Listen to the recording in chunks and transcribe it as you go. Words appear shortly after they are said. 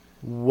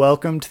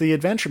Welcome to the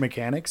Adventure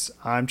Mechanics.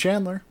 I'm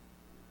Chandler.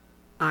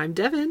 I'm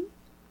Devin.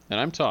 And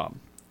I'm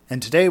Tom.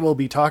 And today we'll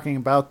be talking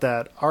about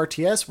that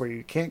RTS where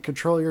you can't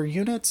control your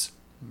units,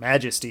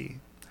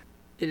 Majesty.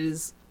 It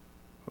is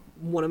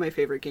one of my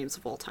favorite games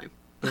of all time.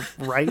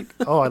 Right?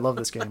 Oh, I love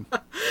this game.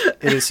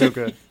 It is so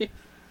good.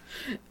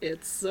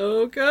 It's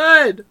so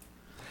good.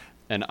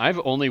 And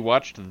I've only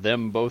watched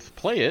them both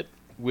play it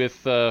with,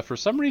 for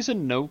some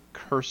reason, no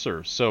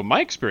cursor. So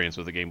my experience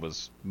with the game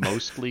was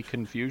mostly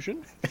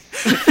confusion.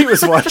 He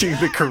was watching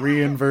the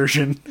Korean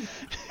version.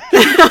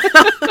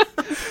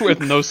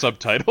 With no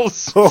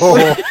subtitles. Oh.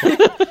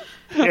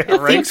 Yeah,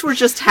 right? Things were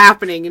just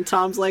happening, and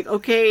Tom's like,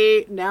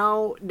 okay,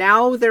 now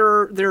there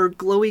are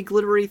glowy,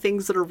 glittery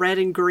things that are red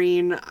and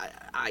green,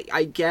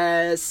 I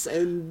guess,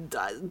 and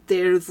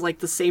there's like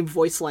the same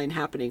voice line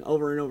happening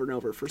over and over and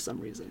over for some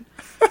reason.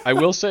 I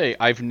will say,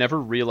 I've never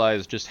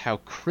realized just how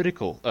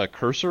critical a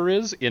cursor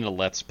is in a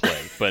Let's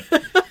Play, but,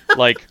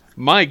 like,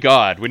 my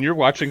God, when you're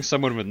watching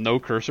someone with no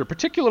cursor,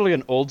 particularly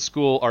an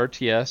old-school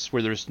RTS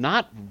where there's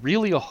not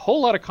really a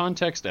whole lot of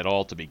context at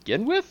all to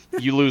begin with,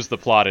 you lose the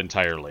plot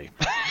entirely.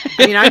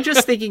 I mean, I'm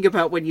just thinking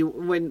about when you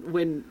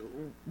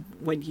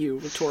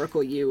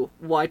rhetorical you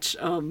watch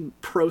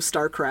Pro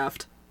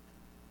StarCraft,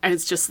 and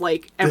it's just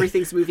like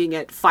everything's moving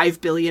at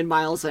 5 billion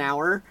miles an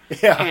hour,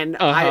 and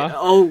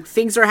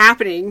things are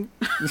happening.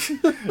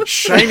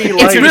 Shiny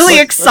lights. It's really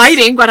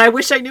exciting, but I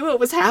wish I knew it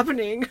was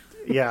happening.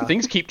 Yeah.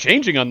 Things keep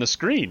changing on the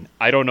screen.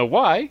 I don't know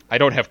why. I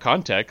don't have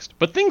context,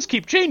 but things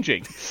keep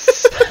changing.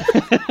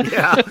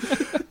 Yeah.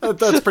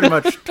 That's pretty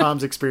much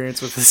Tom's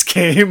experience with this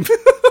game.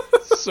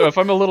 So if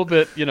I'm a little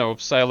bit,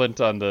 silent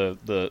on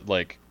the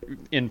like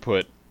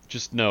input,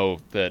 just know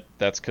that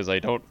that's because I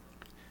don't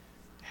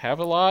have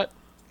a lot.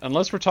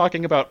 Unless we're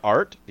talking about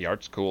art. The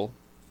art's cool.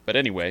 But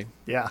anyway,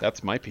 Yeah.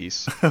 That's my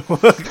piece.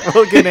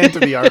 We'll get into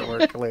the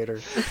artwork later.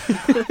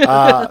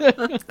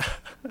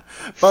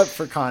 But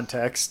for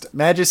context,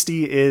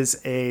 Majesty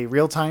is a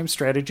real-time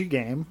strategy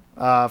game.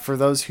 For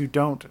those who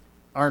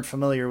aren't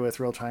familiar with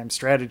real-time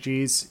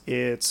strategies,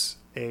 it's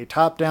a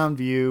top-down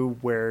view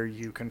where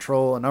you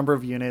control a number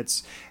of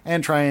units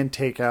and try and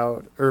take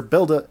out or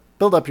build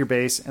up your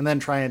base and then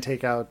try and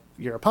take out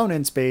your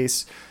opponent's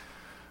base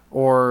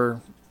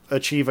or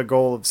achieve a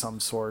goal of some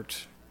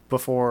sort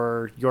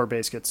before your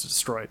base gets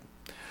destroyed.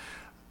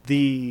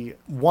 The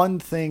one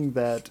thing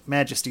that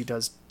Majesty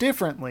does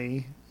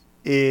differently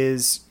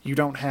is you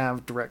don't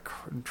have direct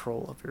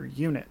control of your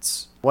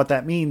units. What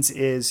that means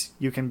is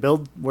you can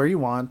build where you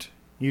want.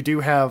 You do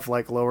have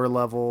like lower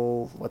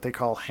level, what they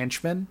call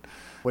henchmen,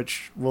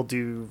 which will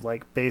do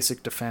like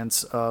basic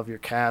defense of your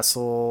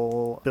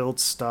castle, build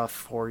stuff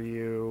for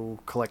you,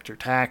 collect your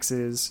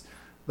taxes,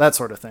 that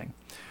sort of thing.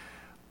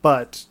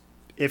 But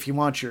if you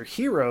want your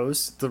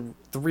heroes, the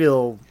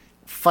real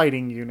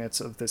fighting units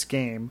of this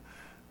game,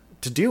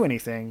 to do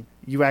anything,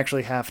 you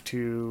actually have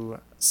to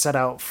set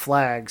out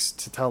flags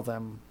to tell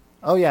them,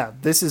 oh yeah,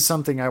 this is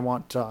something I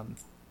want done.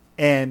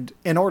 And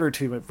in order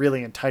to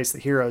really entice the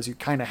heroes, you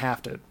kind of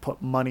have to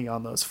put money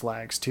on those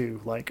flags too.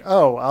 Like,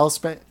 oh, I'll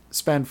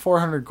spend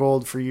 400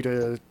 gold for you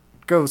to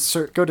go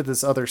to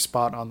this other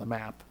spot on the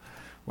map,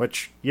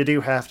 which you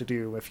do have to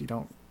do if you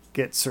don't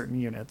get certain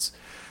units.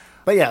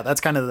 But yeah,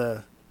 that's kind of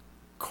the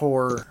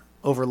core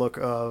overlook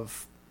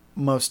of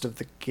most of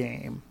the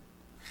game.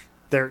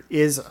 There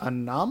is a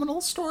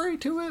nominal story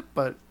to it,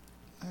 but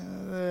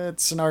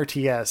it's an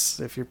RTS.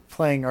 If you're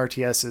playing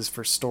RTSs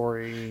for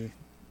story,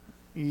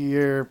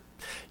 you'll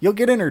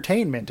get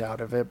entertainment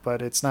out of it,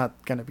 but it's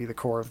not going to be the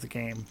core of the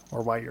game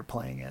or why you're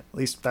playing it. At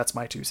least that's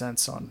my 2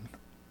 cents on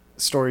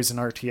stories and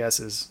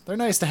RTSs. They're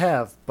nice to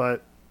have,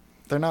 but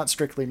they're not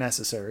strictly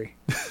necessary.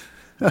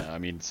 I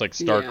mean, it's like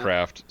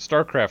StarCraft. Yeah.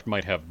 StarCraft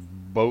might have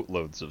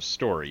boatloads of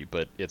story,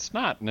 but it's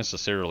not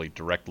necessarily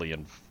directly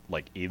in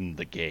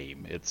the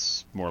game.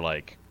 It's more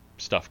like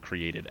stuff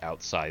created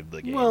outside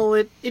the game. Well,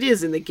 it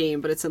is in the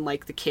game, but it's in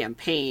like the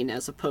campaign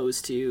as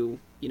opposed to,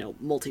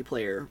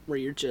 multiplayer where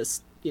you're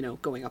just,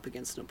 going up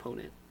against an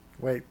opponent.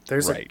 Wait,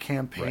 there's a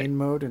campaign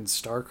mode in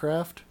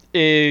StarCraft?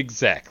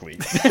 Exactly.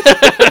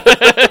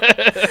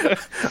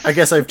 I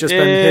guess I've just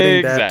been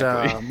hitting that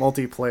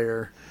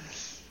multiplayer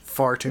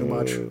far too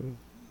much.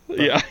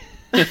 Yeah.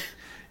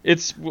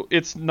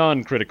 It's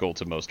non-critical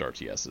to most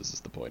RTSs is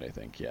the point, I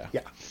think. Yeah,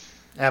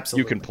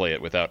 absolutely. You can play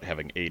it without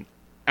having an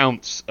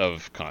ounce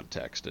of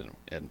context,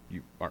 and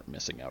you aren't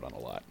missing out on a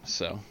lot.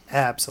 So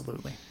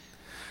absolutely.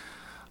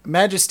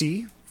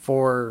 Majesty,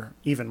 for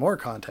even more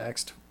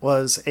context,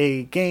 was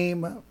a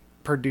game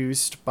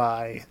produced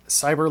by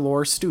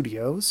Cyberlore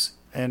Studios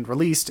and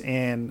released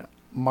in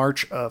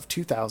March of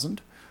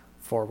 2000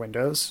 for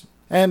Windows,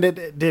 and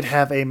it did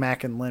have a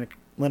Mac and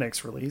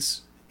Linux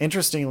release.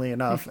 Interestingly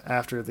enough,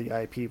 after the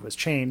IP was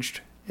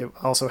changed, it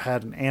also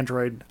had an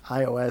Android,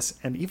 iOS,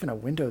 and even a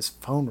Windows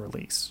Phone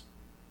release.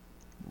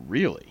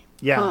 Really?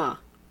 Yeah. Huh.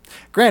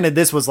 Granted,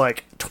 this was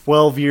like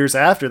 12 years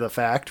after the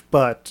fact,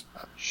 but...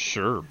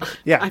 Sure.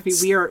 Yeah. I mean,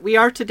 we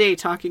are today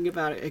talking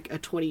about a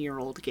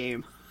 20-year-old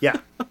game. Yeah.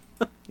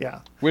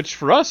 Yeah. Which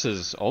for us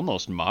is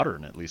almost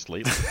modern, at least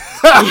lately.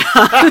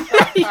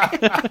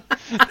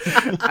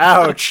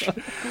 Ouch.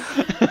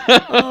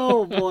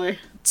 Oh boy.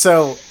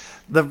 So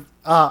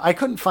I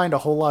couldn't find a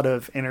whole lot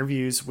of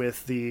interviews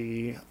with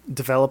the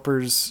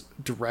developers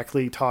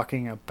directly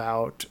talking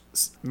about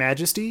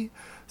Majesty.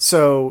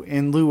 So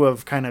in lieu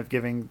of kind of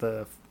giving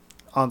the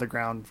on the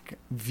ground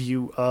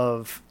view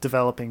of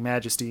developing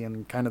Majesty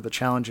and kind of the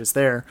challenges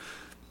there,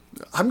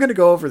 I'm going to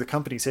go over the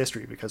company's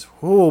history because,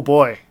 oh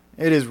boy,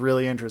 it is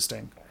really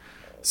interesting.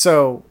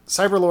 So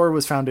Cyberlore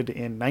was founded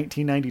in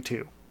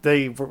 1992.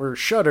 They were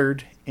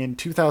shuttered in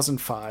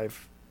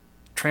 2005,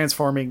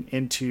 transforming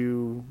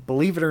into,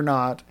 believe it or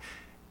not,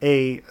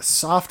 a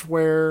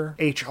software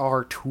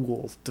HR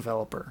tool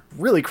developer.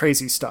 Really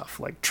crazy stuff,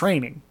 like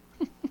training.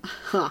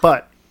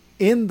 But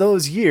in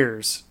those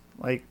years,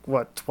 like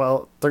what,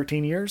 12,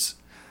 13 years,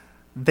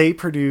 they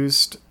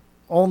produced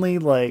only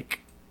like,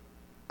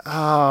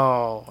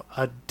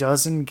 a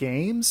dozen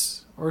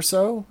games or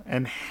so,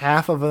 and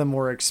half of them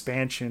were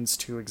expansions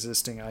to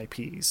existing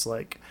IPs.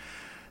 Like,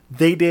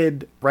 they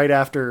did, right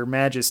after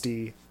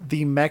Majesty,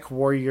 the Mech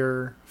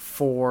Warrior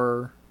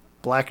 4,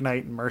 Black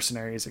Knight, and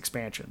Mercenaries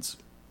expansions.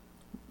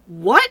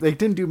 What? They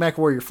didn't do Mech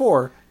Warrior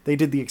 4, they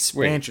did the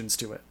expansions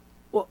to it.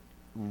 Well,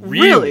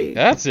 Really?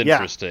 That's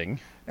interesting.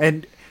 Yeah.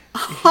 And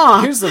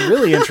here's the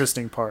really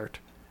interesting part.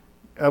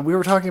 We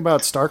were talking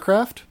about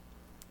StarCraft.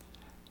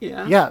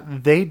 Yeah. Yeah,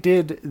 they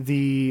did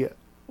the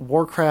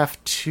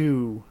Warcraft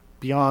 2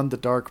 Beyond the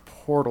Dark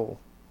Portal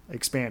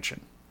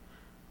expansion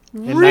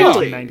in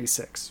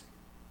 1996.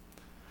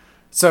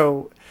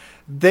 So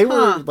they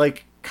were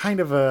like kind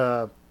of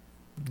a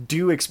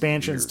do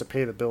expansions to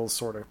pay the bills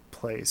sort of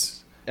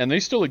place. And they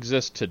still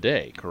exist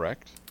today,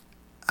 correct?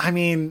 I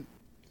mean,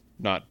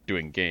 not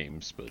doing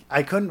games, but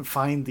I couldn't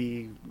find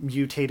the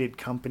mutated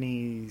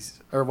companies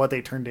or what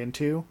they turned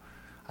into.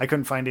 I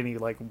couldn't find any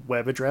like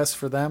web address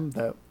for them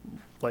that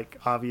like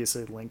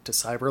obviously linked to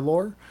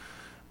Cyberlore,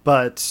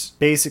 but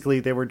basically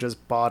they were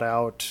just bought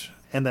out,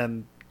 and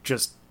then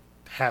just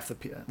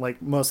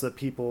most of the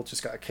people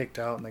just got kicked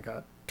out and they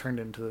got turned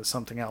into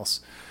something else.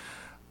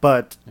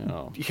 But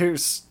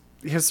here's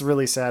the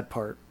really sad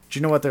part. Do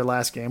you know what their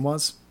last game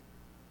was?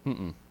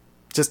 Mm-mm.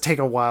 Just take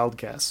a wild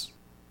guess.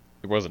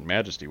 It wasn't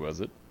Majesty,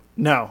 was it?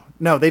 No,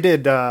 they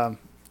did 2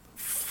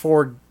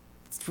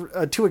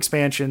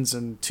 expansions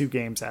and 2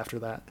 games after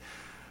that.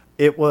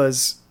 It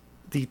was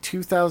the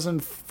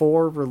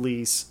 2004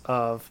 release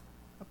of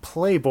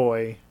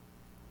Playboy: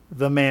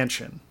 The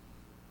Mansion.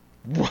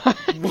 What?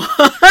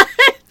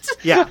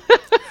 Yeah.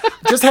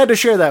 Just had to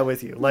share that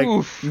with you. Like,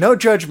 no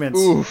judgments.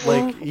 Oof.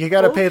 Like, you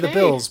got to pay the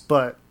bills,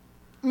 but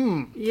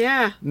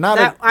yeah,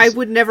 not I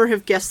would never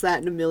have guessed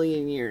that in a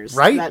million years.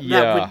 Right?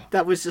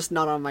 That was just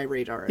not on my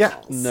radar at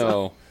all. No.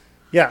 So.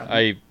 Yeah.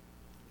 I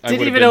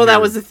didn't even know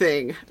that was a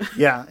thing.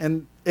 Yeah,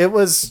 and it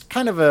was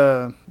kind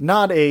of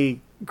not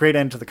a great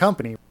end to the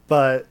company,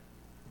 but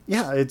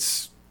yeah,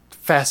 it's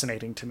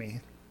fascinating to me.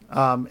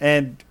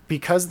 And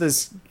because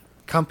this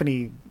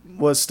company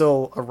was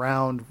still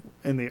around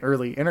in the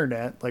early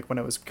internet, like when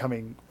it was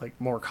becoming like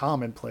more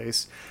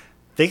commonplace,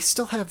 they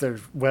still have their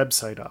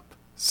website up.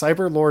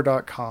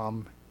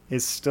 Cyberlore.com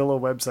is still a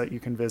website you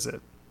can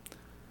visit.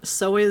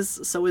 So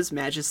is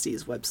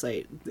Majesty's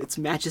website. It's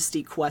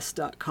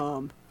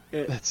majestyquest.com.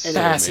 That's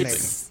fascinating.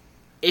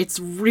 It's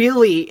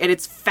really, and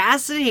it's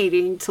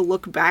fascinating to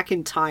look back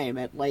in time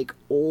at like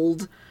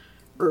old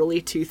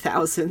early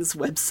 2000s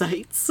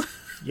websites.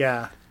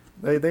 Yeah.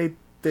 They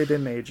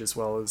didn't age as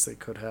well as they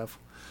could have.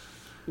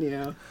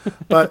 Yeah.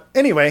 But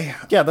anyway,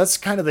 yeah, that's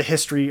kind of the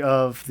history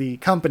of the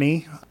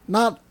company.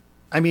 I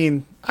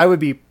would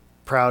be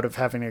proud of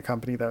having a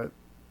company that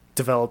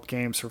developed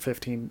games for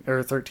 15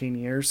 or 13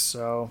 years.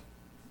 So,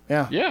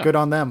 yeah. Good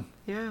on them.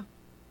 Yeah.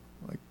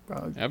 Like,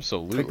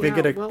 absolutely.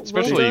 They get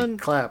especially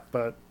clap,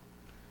 but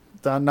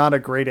not a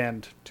great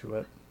end to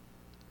it.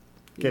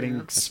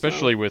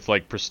 Especially with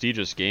like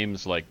prestigious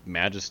games like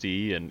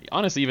Majesty, and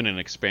honestly, even an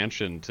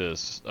expansion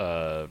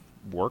to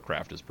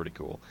Warcraft is pretty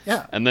cool.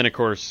 Yeah. And then, of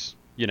course,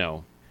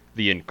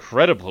 the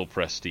incredible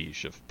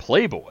prestige of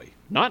Playboy.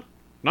 Not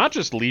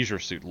just Leisure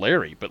Suit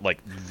Larry, but like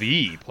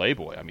the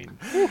Playboy. I mean,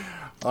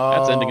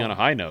 that's ending on a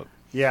high note.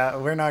 Yeah,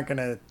 we're not going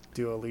to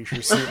do a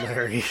Leisure Suit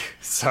Larry.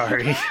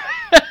 Sorry.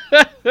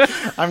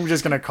 I'm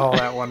just going to call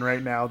that one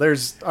right now.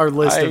 There's our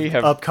list of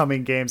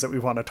upcoming games that we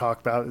want to talk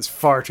about is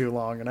far too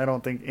long, and I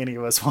don't think any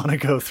of us want to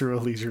go through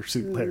a Leisure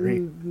Suit Larry.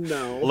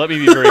 No. Let me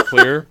be very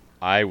clear.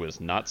 I was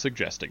not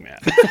suggesting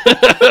that.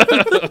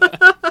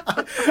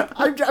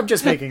 I'm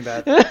just making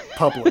that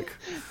public.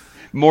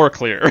 More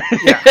clear.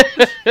 Yeah.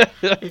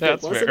 If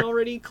it wasn't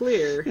already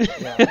clear.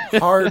 Yeah.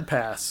 Hard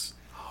pass.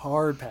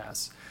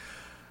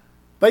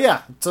 But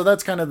yeah, so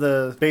that's kind of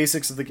the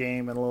basics of the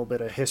game and a little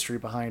bit of history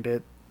behind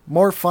it.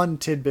 More fun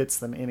tidbits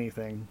than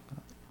anything.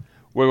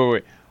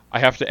 Wait. I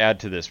have to add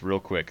to this real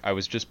quick. I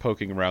was just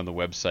poking around the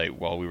website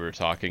while we were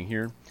talking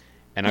here,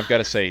 and I've got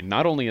to say,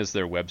 not only is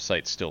their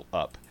website still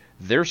up,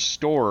 their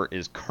store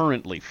is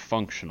currently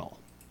functional.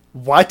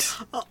 What?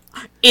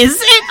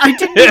 Is it? I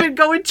didn't even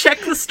go and check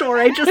the store.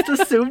 I just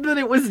assumed that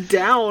it was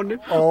down.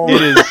 Oh,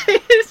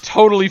 It is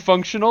totally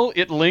functional.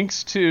 It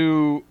links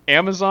to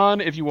Amazon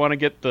if you want to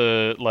get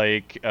the,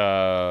 like,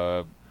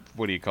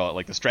 what do you call it?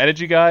 Like the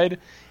strategy guide.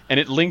 And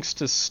it links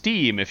to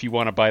Steam if you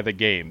want to buy the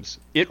games.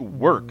 It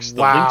works.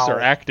 The links are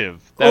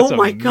active. That's oh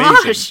my amazing.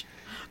 gosh.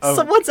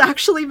 Someone's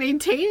actually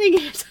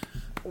maintaining it.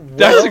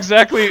 That's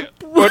exactly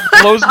what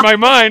blows my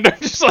mind. I'm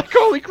just like,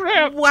 holy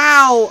crap.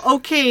 Wow.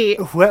 Okay.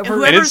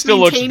 Whoever's And it still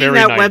looks maintaining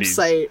very that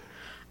 90s.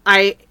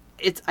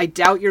 website, I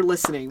doubt you're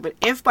listening, but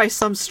if by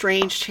some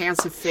strange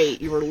chance of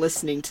fate you were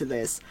listening to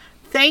this,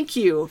 thank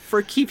you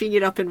for keeping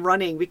it up and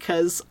running,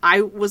 because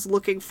I was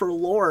looking for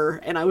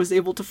lore and I was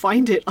able to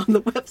find it on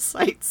the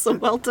website. So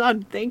well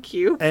done. Thank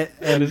you.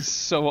 That is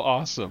so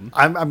awesome.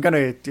 I'm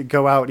going to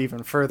go out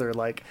even further.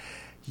 Like,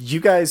 you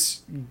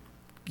guys,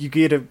 you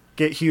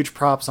get huge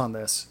props on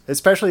this,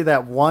 especially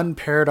that one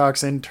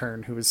Paradox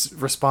intern who is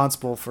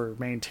responsible for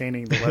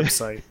maintaining the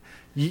website.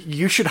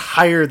 You should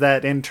hire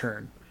that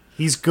intern.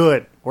 He's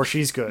good, or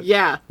she's good.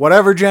 Yeah.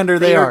 Whatever gender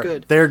they are,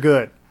 good. they're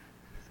good.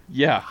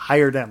 Yeah.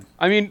 Hire them.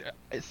 I mean,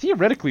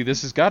 theoretically,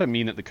 this has got to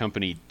mean that the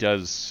company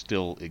does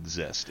still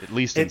exist, at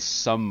least in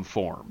some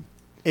form.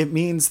 It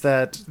means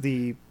that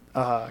the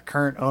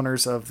current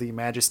owners of the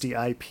Majesty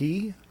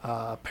IP,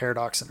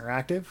 Paradox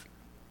Interactive,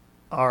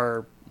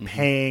 are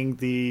paying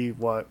the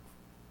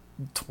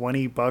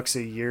 $20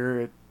 a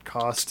year it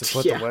costs to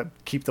put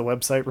keep the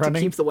website running. To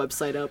keep the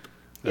website up.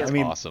 That's I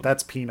mean, awesome.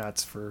 that's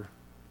peanuts for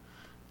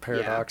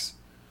Paradox.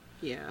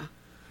 Yeah.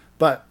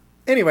 But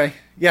anyway,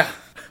 yeah.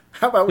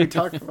 How about we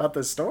talk about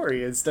the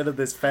story instead of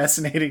this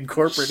fascinating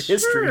corporate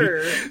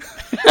history?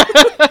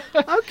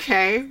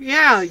 Okay.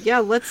 Yeah,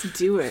 let's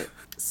do it.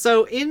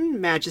 So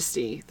in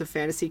Majesty, the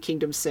fantasy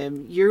kingdom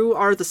sim, you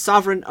are the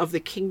sovereign of the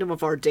kingdom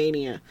of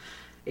Ardania.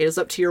 It is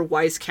up to your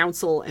wise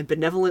counsel and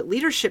benevolent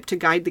leadership to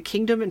guide the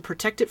kingdom and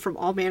protect it from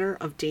all manner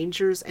of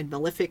dangers and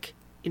malefic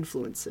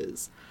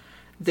influences.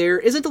 There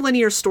isn't a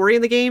linear story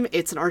in the game,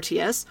 it's an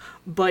RTS,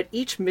 but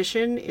each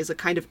mission is a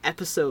kind of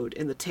episode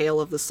in the tale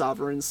of the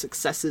Sovereign's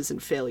successes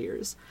and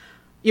failures.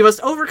 You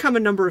must overcome a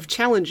number of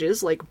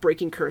challenges, like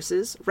breaking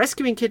curses,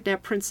 rescuing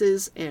kidnapped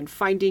princes, and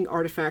finding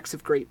artifacts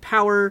of great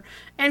power,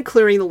 and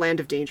clearing the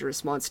land of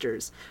dangerous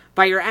monsters.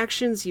 By your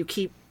actions, you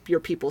keep your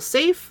people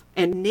safe,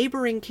 and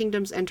neighboring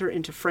kingdoms enter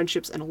into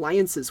friendships and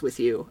alliances with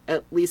you.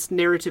 At least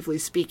narratively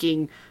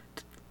speaking,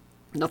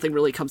 nothing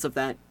really comes of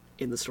that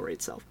in the story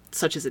itself,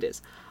 such as it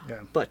is.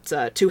 Yeah. But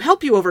to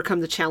help you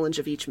overcome the challenge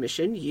of each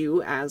mission,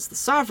 you, as the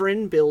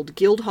Sovereign, build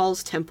guild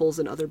halls, temples,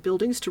 and other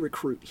buildings to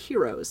recruit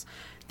heroes.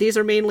 These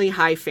are mainly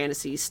high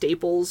fantasy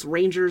staples: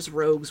 rangers,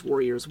 rogues,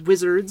 warriors,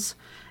 wizards,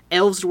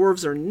 elves,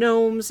 dwarves, or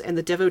gnomes, and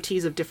the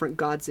devotees of different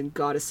gods and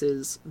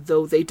goddesses,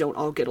 though they don't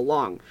all get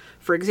along.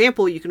 For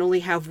example, you can only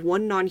have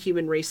one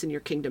non-human race in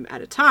your kingdom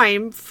at a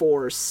time,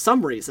 for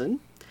some reason.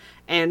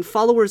 And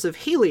followers of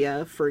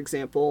Helia, for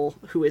example,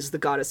 who is the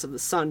goddess of the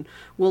sun,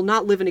 will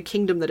not live in a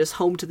kingdom that is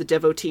home to the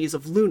devotees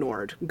of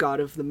Lunord, god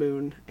of the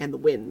moon and the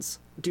winds,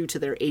 due to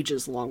their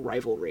ages-long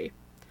rivalry.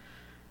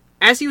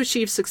 As you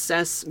achieve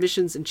success,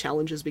 missions and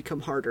challenges become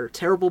harder.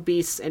 Terrible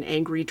beasts and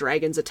angry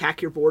dragons attack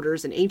your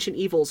borders, and ancient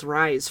evils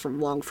rise from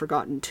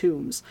long-forgotten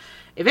tombs.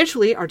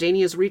 Eventually,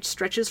 Ardania's reach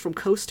stretches from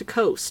coast to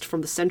coast,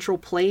 from the central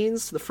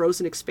plains to the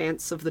frozen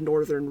expanse of the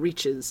northern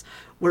reaches,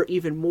 where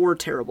even more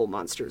terrible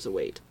monsters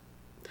await.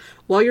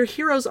 While your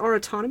heroes are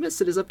autonomous,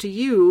 it is up to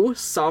you,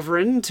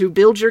 Sovereign, to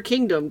build your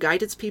kingdom,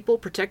 guide its people,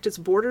 protect its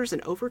borders,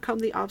 and overcome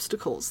the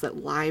obstacles that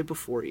lie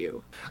before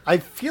you. I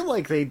feel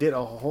like they did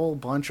a whole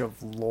bunch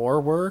of lore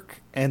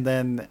work, and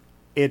then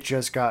it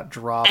just got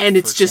dropped. And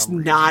it's just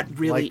some not reason.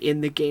 really Like,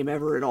 in the game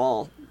ever at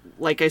all.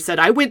 Like I said,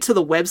 I went to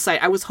the website.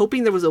 I was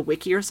hoping there was a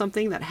wiki or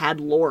something that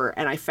had lore,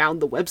 and I found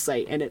the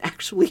website, and it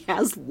actually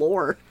has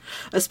lore,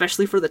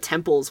 especially for the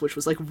temples, which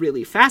was like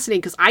really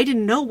fascinating, because I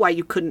didn't know why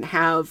you couldn't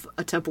have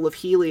a Temple of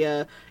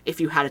Helia if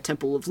you had a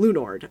Temple of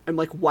Lunord. I'm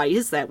like, why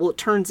is that? Well, it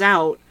turns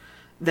out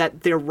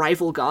that they're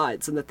rival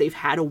gods and that they've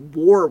had a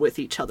war with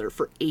each other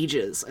for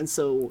ages, and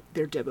so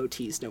their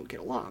devotees don't get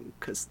along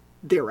because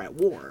they're at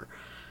war.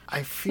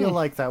 I feel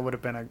like that would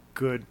have been a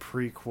good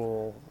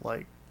prequel,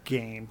 like,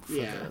 game for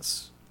Yeah.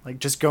 this. Like,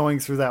 just going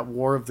through that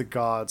War of the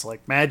Gods,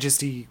 like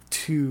Majesty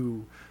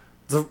 2,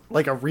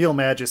 like a real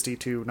Majesty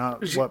 2,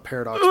 not what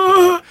Paradox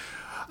put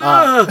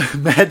out.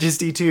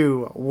 Majesty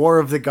 2, War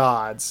of the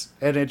Gods,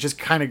 and it just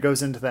kind of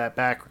goes into that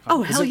background.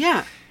 Oh, 'Cause hell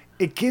yeah.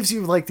 It gives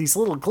you, like, these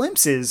little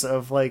glimpses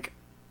of, like,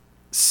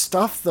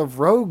 stuff the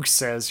rogue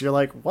says. You're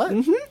like, what?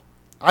 Mm-hmm.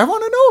 I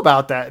want to know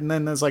about that. And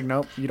then it's like,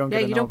 nope, you don't get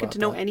to know you don't get about to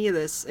know that. any of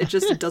this. It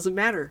just it doesn't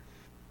matter.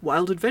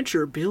 Wild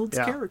adventure builds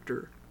Yeah.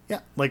 character. Yeah,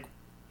 like,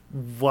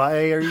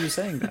 why are you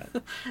saying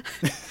that?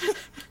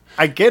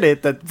 I get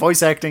it that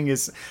voice acting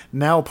is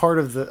now part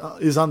of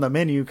is on the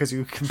menu because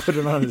you can put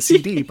it on a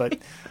CD, but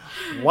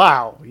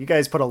wow, you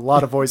guys put a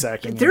lot of voice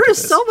acting There into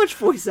is this. so much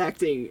voice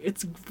acting.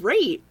 It's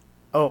great.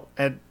 Oh,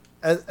 and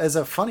as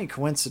a funny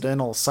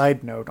coincidental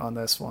side note on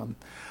this one,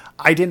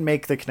 I didn't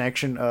make the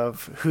connection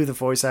of who the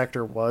voice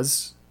actor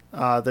was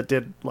that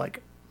did,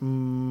 like,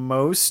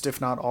 most,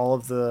 if not all,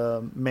 of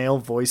the male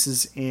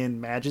voices in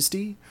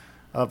Majesty,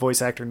 a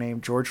voice actor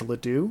named George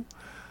Ledoux,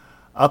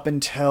 up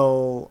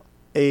until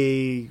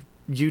a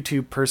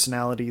YouTube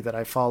personality that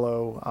I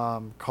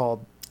follow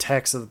called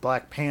Tex of the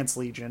Black Pants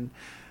Legion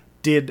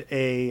did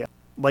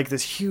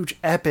this huge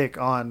epic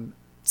on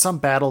some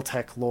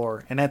BattleTech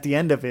lore, and at the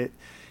end of it,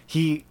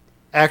 he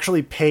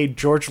actually paid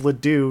George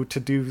Ledoux to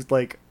do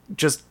like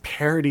just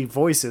parody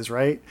voices,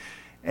 right?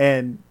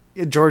 And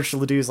George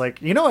Ledoux's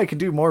like, I can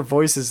do more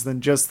voices than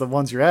just the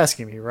ones you're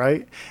asking me,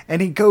 right? And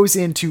he goes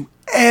into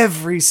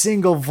every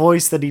single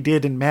voice that he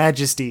did in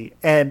Majesty,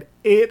 and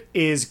it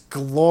is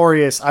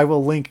glorious. I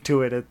will link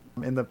to it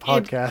in the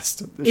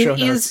podcast.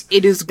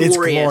 It is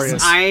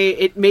glorious.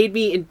 It made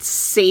me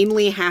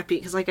insanely happy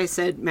because, like I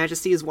said,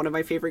 Majesty is one of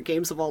my favorite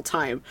games of all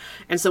time.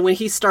 And so when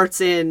he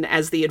starts in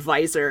as the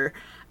advisor,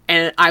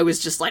 and I was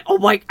just like, oh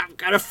my, I'm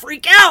gonna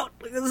freak out.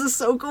 This is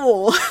so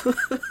cool.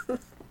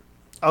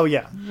 Oh,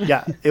 yeah.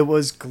 Yeah, it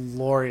was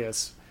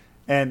glorious.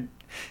 And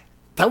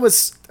that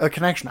was a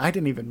connection I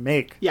didn't even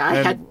make.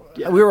 Yeah,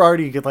 we were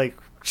already, like,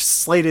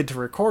 slated to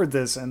record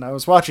this, and I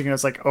was watching, and I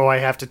was like, oh, I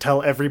have to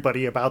tell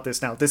everybody about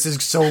this now. This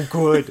is so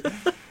good.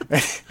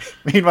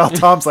 Meanwhile,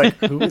 Tom's like,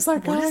 who is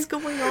that guy? What is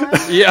going on?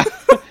 Yeah.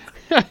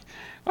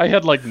 I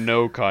had, like,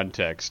 no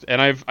context.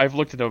 And I've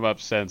looked him up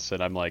since,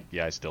 and I'm like,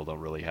 yeah, I still don't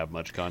really have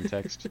much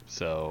context.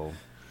 So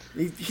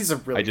he's a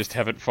really... I just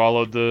haven't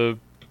followed the,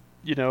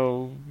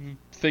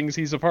 things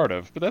he's a part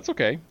of, but that's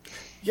okay.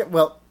 Yeah,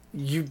 well,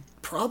 you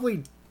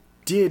probably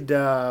did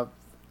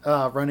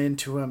run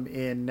into him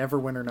in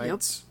Neverwinter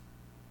Nights.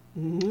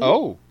 Yep. Mm-hmm.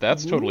 Oh,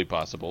 that's totally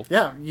possible.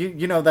 Yeah,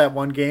 you know that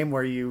one game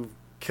where you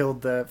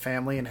killed the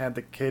family and had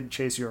the kid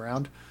chase you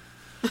around?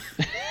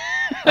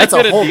 That's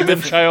a whole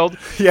demon child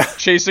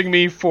chasing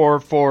me for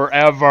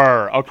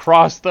forever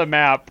across the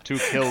map to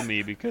kill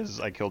me because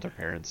I killed her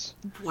parents.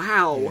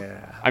 Wow.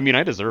 Yeah. I mean,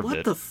 I deserved it.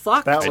 What the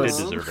fuck? I did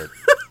deserve it.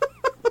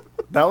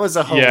 That was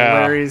a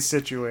hilarious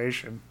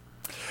situation.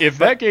 If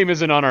that game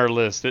isn't on our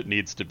list, it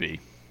needs to be.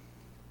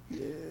 Yeah,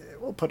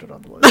 we'll put it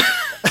on the list.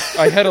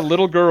 I had a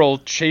little girl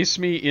chase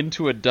me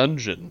into a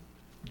dungeon,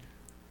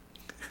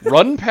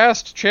 run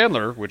past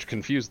Chandler, which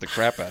confused the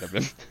crap out of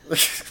him,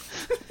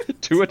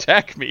 to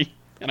attack me,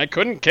 and I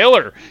couldn't kill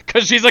her,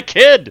 because she's a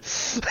kid!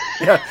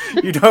 Yeah,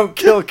 you don't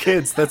kill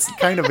kids. That's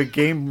kind of a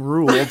game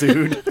rule,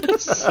 dude.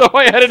 So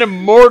I had an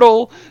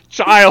immortal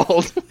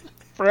child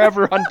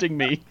forever hunting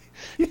me.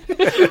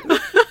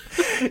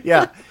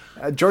 Yeah,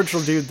 George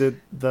Ledoux did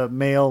the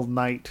male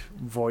knight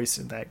voice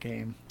in that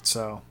game.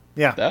 So,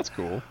 yeah. That's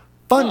cool.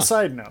 Fun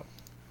side note.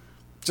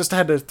 Just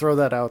had to throw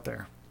that out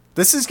there.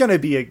 This is going to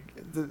be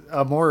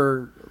a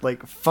more,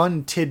 like,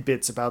 fun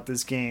tidbits about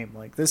this game.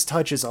 Like, this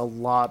touches a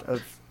lot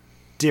of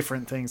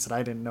different things that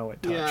I didn't know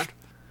it touched. Yeah.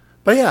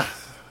 But, yeah.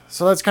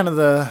 So that's kind of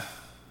the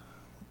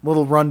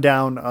little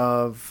rundown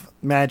of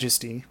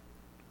Majesty,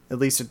 at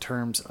least in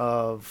terms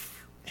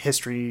of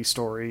history,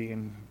 story,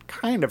 and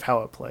kind of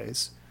how it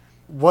plays.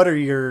 What are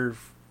your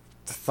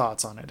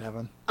thoughts on it,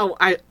 Evan? Oh,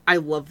 I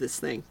love this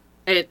thing.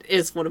 It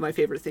is one of my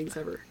favorite things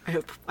ever.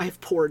 I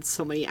have poured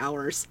so many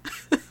hours.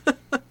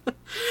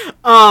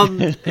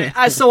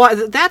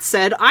 That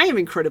said, I am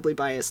incredibly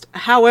biased.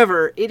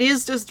 However, it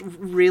is just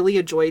really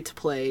a joy to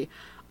play.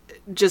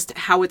 Just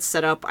how it's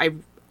set up.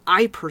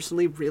 I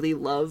personally really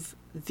love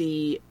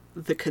the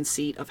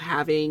conceit of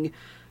having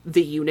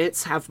the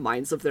units have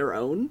minds of their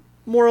own,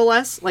 more or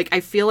less. Like, I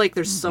feel like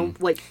there's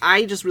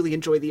I just really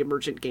enjoy the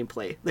emergent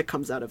gameplay that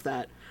comes out of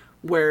that,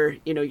 where,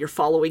 you're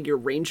following your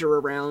ranger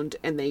around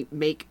and they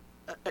make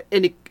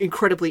an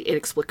incredibly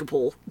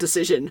inexplicable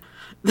decision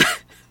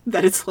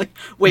that it's like,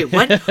 wait,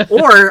 what?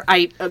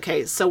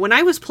 So when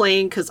I was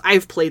playing, because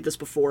I've played this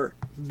before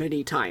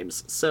many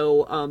times,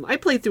 so I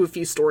played through a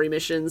few story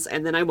missions,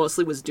 and then I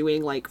mostly was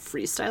doing, like,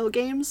 freestyle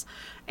games,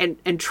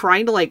 and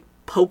trying to, like,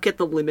 poke at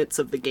the limits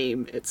of the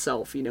game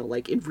itself,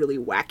 like, in really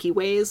wacky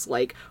ways.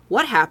 Like,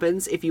 what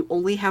happens if you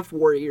only have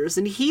warriors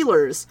and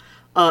healers?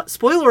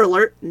 Spoiler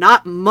alert,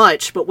 not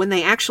much, but when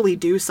they actually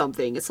do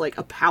something, it's like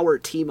a power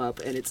team up,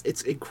 and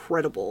it's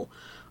incredible.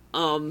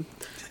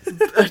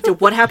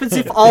 What happens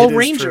if all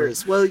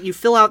rangers? True. Well, you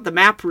fill out the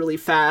map really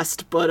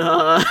fast,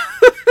 but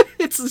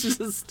it's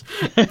just,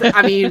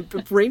 I mean,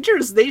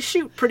 rangers, they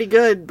shoot pretty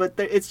good, but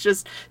it's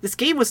just, this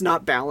game was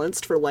not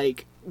balanced for,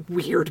 like,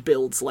 weird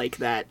builds like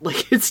that.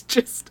 Like,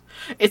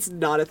 it's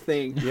not a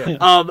thing.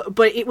 Yeah.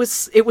 But it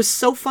was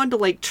so fun to,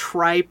 like,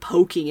 try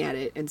poking at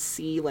it and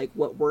see, like,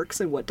 what works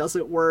and what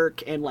doesn't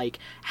work, and, like,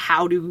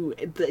 how do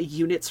the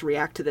units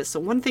react to this. So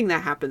one thing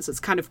that happens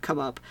that's kind of come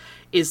up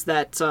is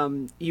that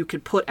you can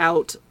put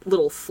out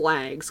little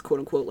flags, quote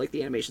unquote, like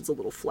the animation's a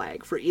little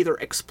flag for either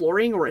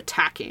exploring or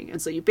attacking.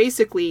 And so you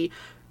basically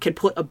can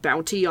put a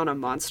bounty on a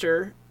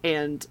monster,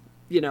 and,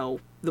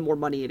 the more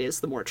money it is,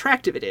 the more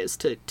attractive it is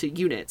to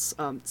units.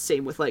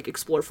 Same with, like,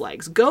 explore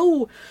flags.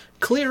 Go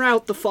clear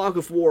out the fog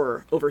of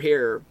war over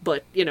here,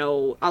 but,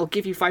 I'll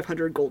give you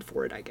 500 gold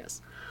for it, I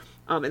guess.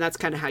 And that's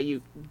kind of how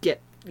you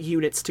get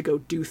units to go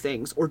do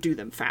things or do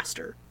them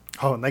faster.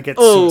 Oh, and they get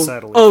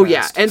suicidally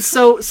fast. Yeah. And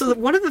so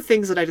one of the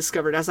things that I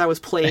discovered as I was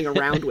playing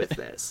around with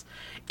this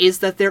is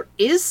that there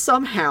is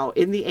somehow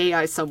in the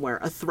AI somewhere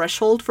a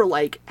threshold for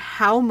like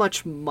how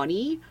much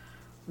money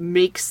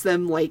makes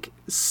them like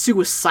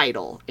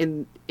suicidal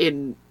in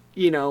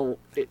you know,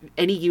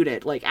 any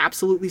unit, like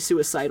absolutely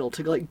suicidal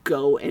to like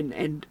go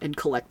and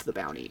collect the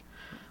bounty.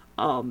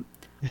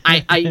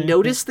 I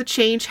noticed the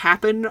change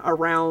happen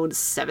around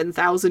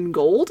 7,000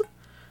 gold.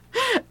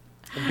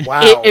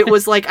 Wow. It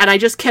was like, and I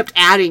just kept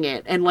adding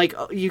it, and like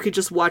you could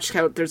just watch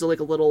how there's like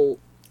a little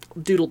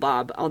doodle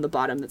bob on the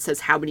bottom that says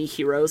how many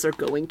heroes are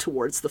going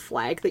towards the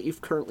flag that you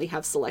currently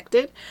have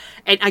selected,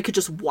 and I could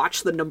just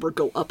watch the number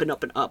go up and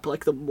up and up,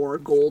 like the more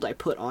gold I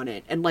put on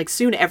it, and like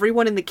soon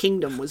everyone in the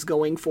kingdom was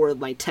going for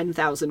my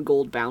 10,000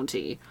 gold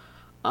bounty.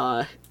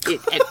 Yeah,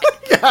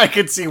 I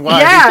could see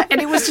why. Yeah,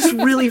 and it was just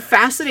really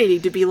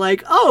fascinating to be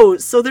like, oh,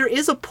 so there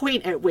is a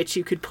point at which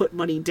you could put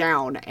money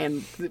down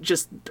and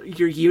just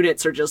your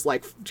units are just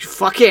like,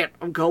 fuck it,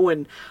 I'm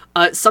going.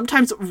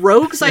 Sometimes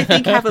rogues, I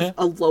think, have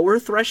a lower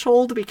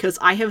threshold because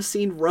I have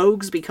seen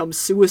rogues become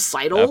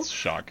suicidal. That's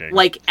shocking.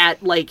 Like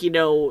at like, you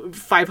know,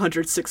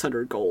 500,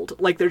 600 gold.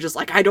 Like they're just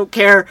like, I don't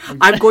care.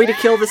 I'm going to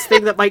kill this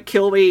thing that might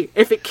kill me.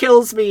 If it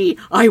kills me,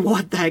 I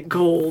want that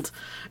gold.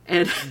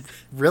 And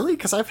really?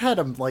 Because I've had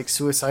them like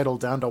suicidal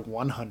down to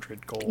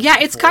 100 gold. Yeah,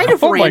 it's kind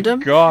of random.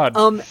 My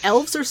God.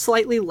 Elves are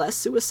slightly less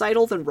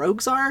suicidal than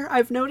rogues are,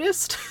 I've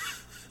noticed.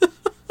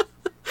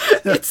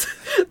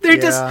 They're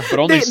just but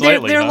only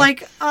slightly, they're huh?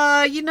 like,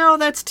 you know,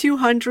 that's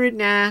 200.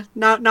 Nah,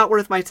 not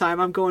worth my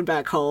time. I'm going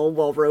back home.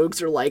 While rogues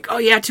are like, oh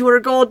yeah, 200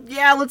 gold.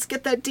 Yeah, let's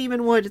get that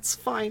demon wood. It's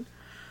fine.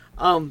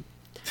 But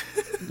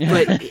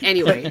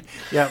anyway.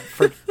 Yeah,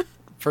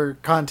 for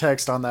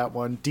context on that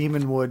one,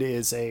 demon wood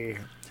is a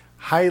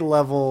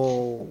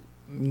high-level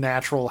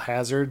natural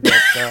hazard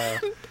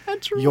that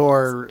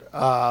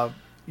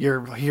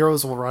your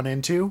heroes will run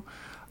into.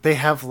 They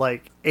have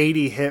like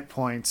 80 hit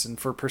points, and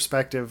for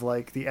perspective,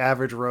 like the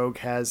average rogue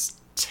has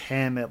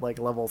 10 at like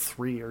level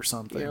 3 or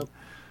something. Yep.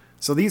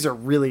 So these are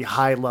really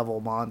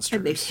high-level monsters.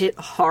 And they hit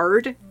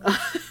hard.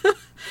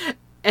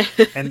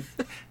 and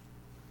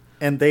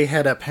they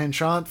had a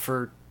penchant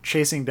for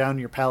chasing down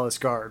your palace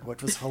guard,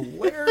 which was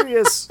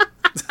hilarious.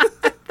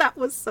 That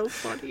was so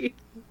funny.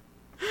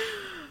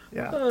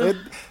 Yeah,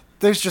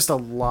 there's just a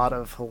lot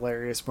of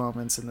hilarious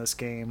moments in this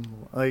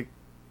game. Like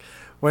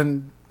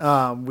when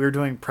we were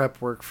doing prep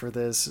work for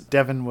this,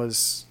 Devin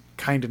was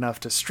kind enough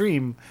to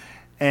stream,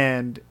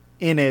 and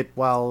in it,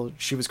 while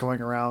she was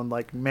going around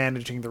like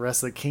managing the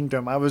rest of the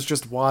kingdom, I was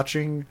just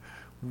watching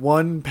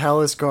one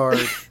palace guard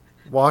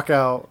walk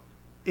out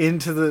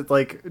into the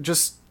like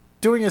just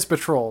doing his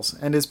patrols,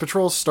 and his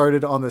patrols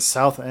started on the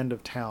south end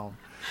of town,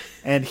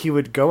 and he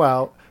would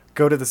go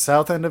to the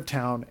south end of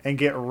town and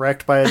get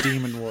wrecked by a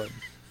demon wood.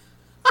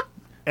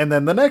 And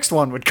then the next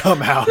one would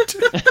come out.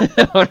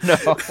 Oh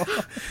no.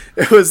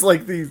 It was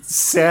like the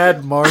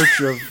sad march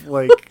of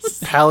like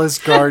Palace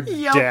Guard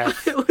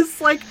death. It was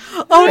like,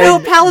 oh no,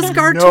 Palace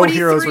Guard no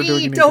heroes were 23,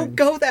 doing don't anything.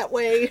 go that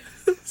way.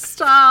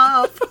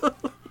 Stop.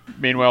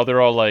 Meanwhile,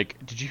 they're all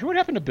like, did you hear what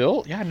happened to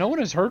Bill? Yeah, no one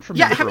has heard from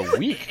him for a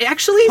week.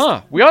 Actually,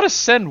 We ought to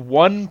send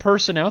one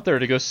person out there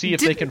to go see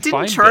if they can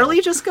find Charlie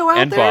Bill. just go out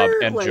and there?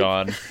 Bob and Like...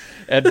 John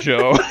and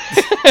Joe.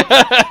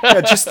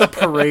 Yeah, just the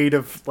parade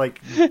of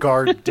like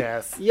guard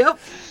death. Yep.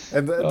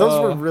 And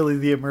those were really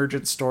the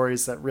emergent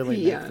stories that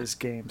really make this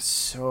game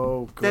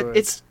so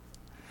good.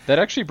 That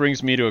actually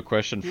brings me to a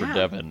question for Yeah.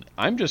 Devin.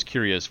 I'm just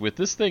curious, with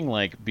this thing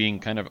like being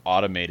kind of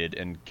automated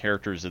and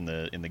characters in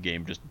the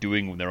game just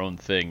doing their own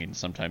thing and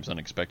sometimes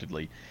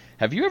unexpectedly,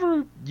 have you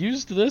ever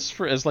used this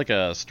as like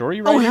a story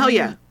writing? Oh hell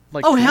yeah.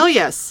 Like, hell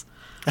yes.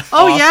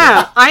 Oh Awesome.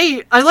 yeah,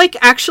 I like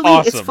actually.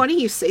 It's Awesome.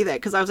 funny you say that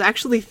because I was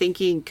actually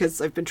thinking,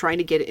 because I've been trying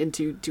to get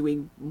into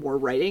doing more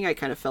writing. I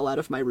kind of fell out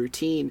of my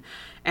routine,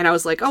 and I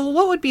was like, oh, well,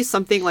 what would be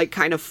something like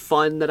kind of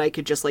fun that I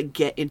could just like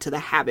get into the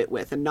habit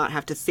with and not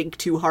have to think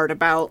too hard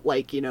about,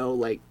 like, you know,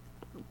 like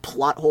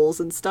plot holes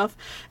and stuff.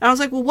 And I was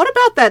like, well, what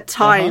about that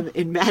time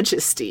in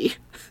Majesty?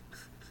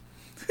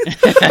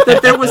 That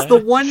there was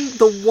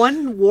the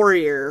one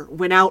warrior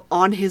went out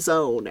on his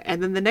own,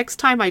 and then the next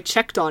time I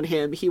checked on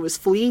him, he was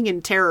fleeing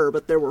in terror,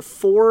 but there were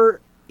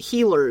 4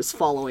 healers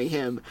following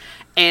him,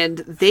 and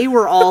they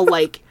were all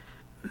like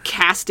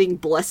casting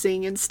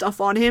blessing and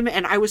stuff on him,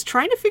 and I was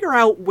trying to figure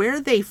out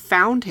where they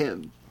found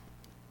him.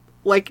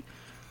 Like,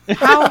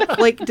 how,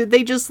 like, did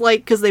they just like,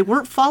 because they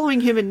weren't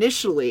following him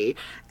initially,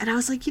 and I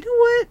was like, you know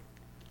what?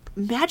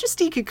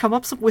 Majesty could come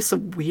up with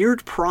some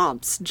weird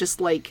prompts, just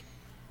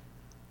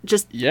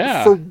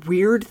for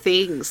weird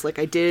things. Like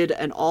I did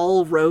an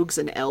all rogues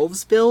and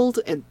elves build,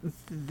 and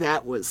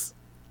that was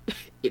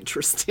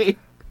interesting.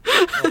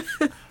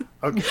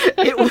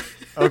 Okay.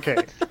 Okay.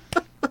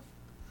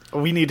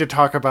 We need to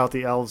talk about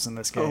the elves in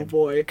this game. Oh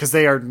boy. Because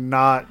they are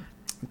not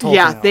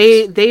Tolkien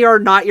elves. They are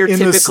not your In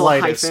the typical high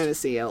slightest.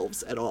 fantasy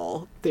elves at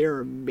all. They're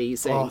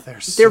amazing. Oh,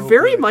 they're so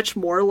very good. much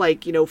more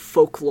like, you know,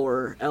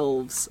 folklore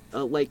elves,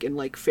 like in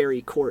like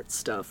fairy court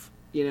stuff.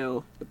 You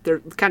know, they're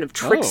kind of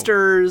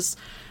tricksters.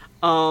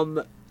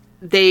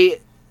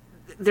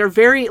 they're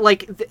very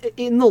like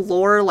in the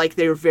lore, like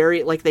they're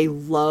very like they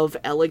love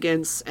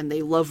elegance and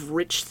they love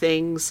rich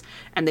things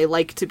and they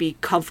like to be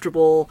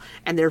comfortable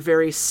and they're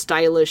very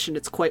stylish and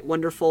it's quite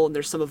wonderful and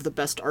they're some of the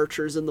best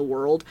archers in the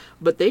world,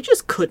 but they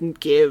just couldn't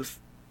give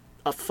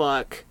a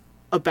fuck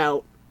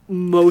about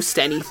most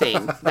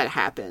anything that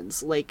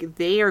happens. Like,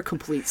 they are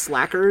complete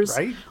slackers.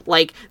 Right?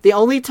 Like, the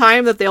only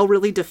time that they'll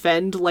really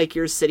defend, like,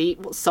 your city,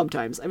 well,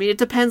 sometimes. I mean, it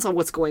depends on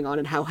what's going on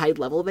and how high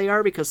level they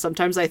are, because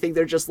sometimes I think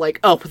they're just like,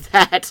 oh,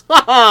 that,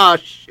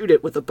 shoot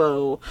it with a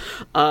bow.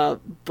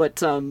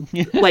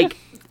 Like,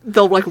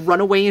 they'll, like, run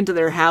away into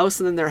their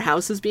house, and then their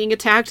house is being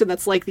attacked, and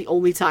that's, like, the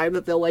only time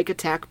that they'll, like,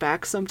 attack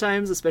back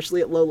sometimes,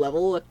 especially at low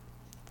level.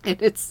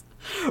 And it's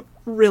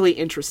really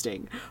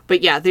interesting.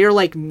 But yeah, they're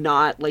like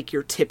not like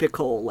your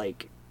typical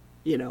like,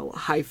 you know,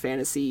 high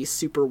fantasy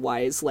super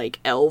wise like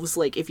elves.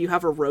 Like if you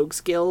have a rogues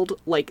guild,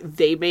 like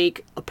they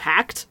make a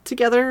pact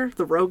together,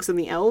 the rogues and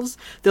the elves.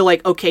 They're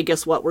like, okay,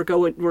 guess what? We're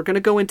gonna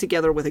go in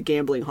together with a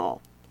gambling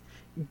hall.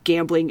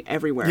 Gambling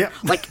everywhere. Yeah.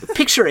 Like,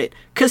 picture it.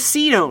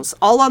 Casinos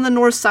all on the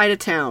north side of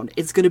town.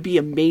 It's going to be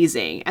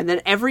amazing. And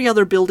then every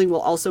other building will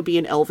also be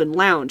an elven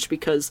lounge,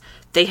 because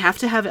they have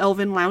to have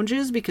elven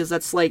lounges because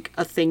that's like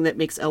a thing that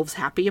makes elves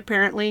happy,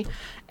 apparently.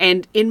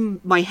 And in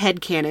my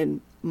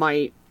headcanon,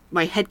 my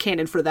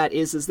headcanon for that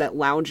is that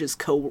lounge is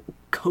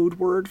code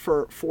word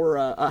for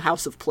a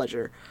house of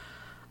pleasure.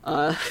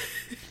 I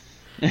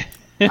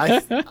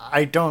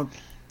don't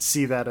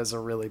see that as a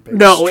really big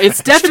no, it's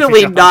stretch,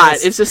 definitely to be not.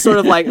 honest. It's just sort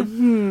of like,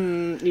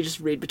 you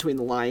just read between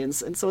the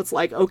lines. And so it's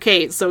like,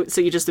 okay, so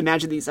you just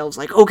imagine these elves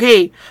like,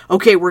 okay,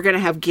 we're going to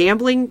have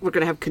gambling, we're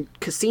going to have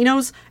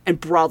casinos and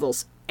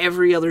brothels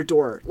every other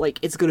door. Like,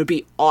 it's going to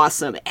be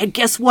awesome. And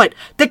guess what?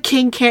 The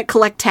king can't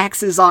collect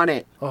taxes on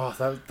it.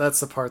 Oh, that's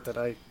the part that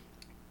I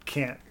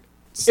can't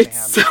stand.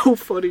 It's so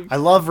funny. I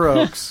love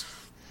rogues.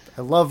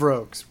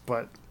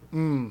 But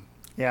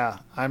yeah,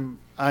 I'm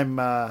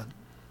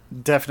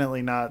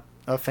definitely not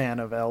a fan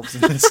of elves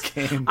in this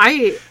game.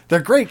 They're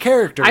great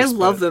characters. I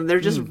love them. They're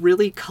just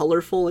really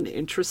colorful and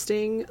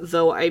interesting.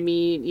 Though, I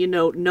mean, you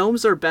know,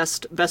 gnomes are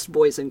best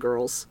boys and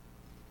girls.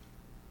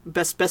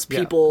 Best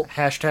people.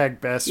 Hashtag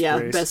best. Yeah,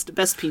 race.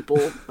 best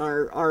people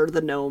are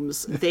the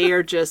gnomes. They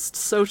are just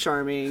so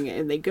charming,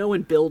 and they go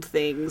and build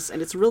things,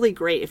 and it's really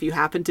great if you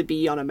happen to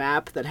be on a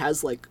map that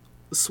has like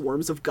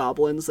swarms of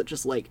goblins that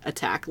just like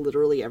attack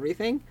literally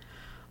everything.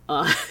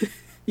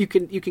 You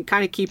can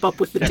kind of keep up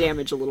with the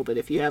damage a little bit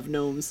if you have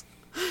gnomes.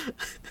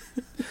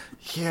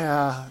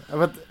 Yeah,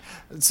 but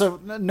so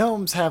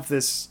gnomes have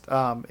this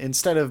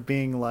instead of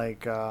being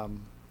like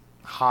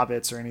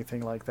hobbits or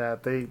anything like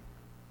that,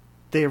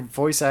 they're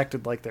voice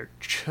acted like they're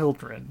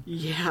children.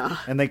 Yeah,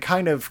 and they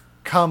kind of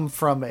come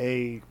from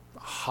a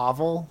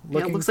hovel looking.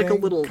 Yeah, it looks thing, like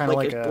a little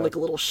like a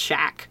little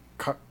shack.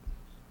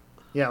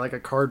 Like a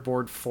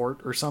cardboard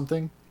fort or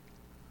something.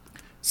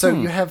 So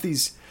you have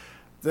these.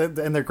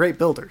 And they're great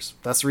builders.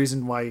 That's the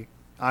reason why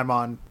I'm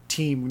on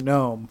Team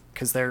Gnome,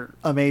 because they're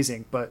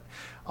amazing. But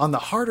on the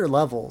harder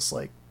levels,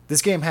 like,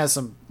 this game has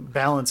some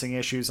balancing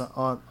issues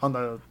on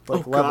the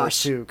like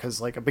levels too. Because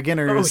like a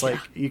beginner is like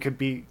you could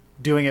be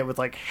doing it with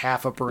like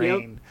half a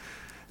brain.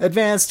 Yep.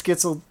 Advanced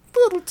gets a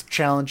little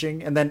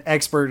challenging, and then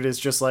expert is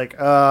just like,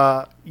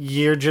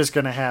 you're just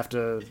gonna have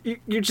to.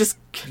 You're just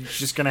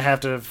gonna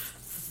have to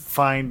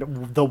find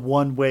the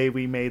one way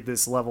we made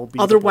this level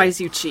beatable. Otherwise,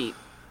 you cheat.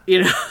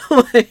 You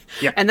know,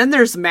 yeah. And then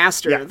there's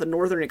Master. Yeah. The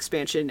Northern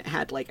expansion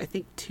had like I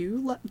think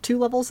two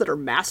levels that are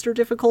Master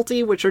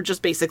difficulty, which are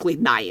just basically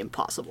nigh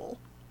impossible.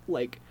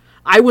 Like,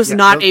 I was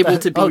not able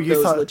to beat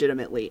those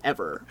legitimately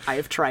ever. I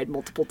have tried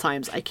multiple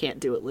times. I can't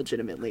do it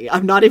legitimately.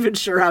 I'm not even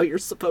sure how you're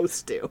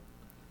supposed to.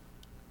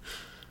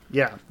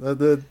 Yeah,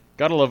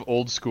 gotta love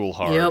old school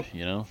hard.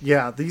 You know.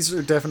 Yeah, these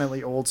are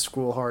definitely old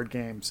school hard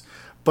games.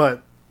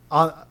 But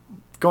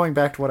going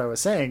back to what I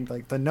was saying,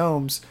 like the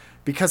gnomes,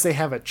 because they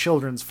have a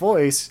children's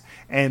voice,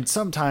 and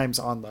sometimes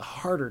on the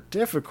harder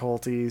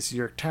difficulties,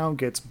 your town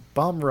gets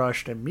bum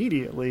rushed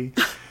immediately.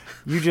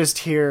 You just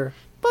hear,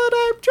 "But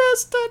I'm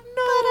just a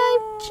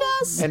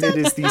gnome," and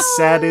it is the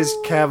saddest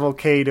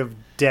cavalcade of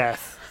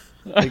death.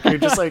 Like, you're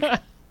just like,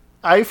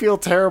 I feel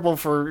terrible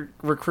for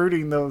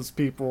recruiting those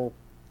people,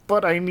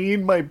 but I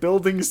need my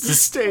buildings to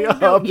stay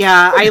up.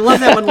 Yeah, I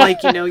love that when,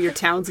 like, you know, your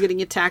town's getting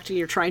attacked and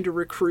you're trying to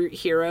recruit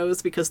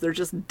heroes because they're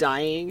just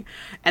dying.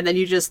 And then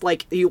you just,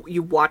 like,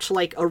 you watch,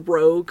 like, a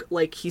rogue,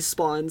 like, he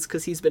spawns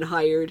because he's been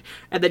hired.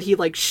 And then he,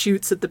 like,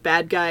 shoots at the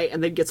bad guy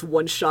and then gets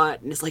one shot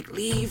and is like,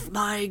 "Leave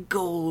my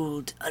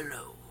gold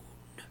alone."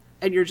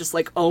 And you're just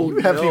like, oh no.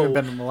 You haven't even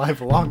been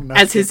alive long enough.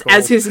 As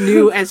his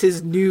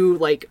new,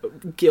 like,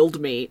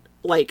 guildmate,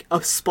 like,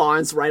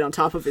 spawns right on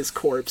top of his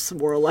corpse,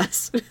 more or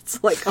less.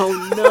 It's like,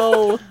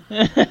 oh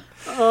no.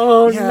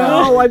 Oh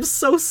no, I'm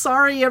so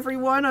sorry,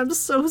 everyone. I'm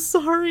so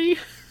sorry.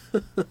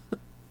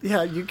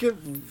 Yeah, you get,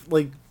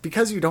 like,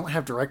 because you don't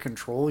have direct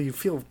control, you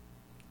feel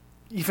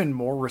even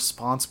more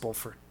responsible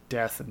for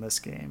death in this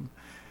game.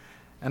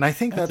 And I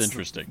think that's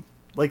interesting.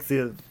 Like,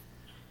 the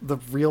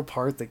real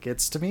part that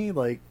gets to me,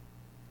 like,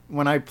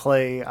 when I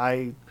play,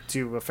 I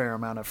do a fair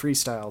amount of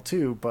freestyle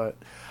too, but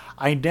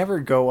I never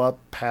go up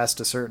past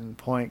a certain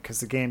point because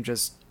the game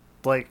just,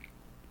 like,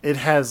 it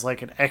has,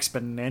 like, an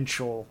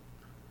exponential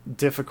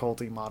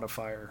difficulty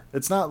modifier.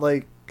 It's not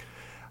like,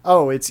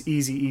 oh, it's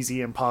easy,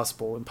 easy,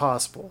 impossible,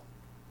 impossible.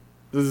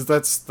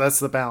 That's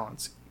the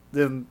balance.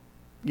 Then,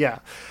 yeah.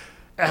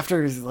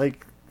 After,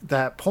 like,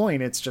 that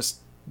point, it's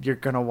just, you're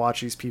gonna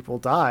watch these people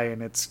die,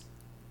 and it's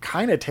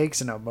kind of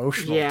takes an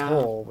emotional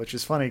toll, which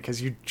is funny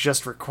because you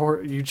just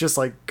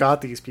like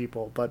got these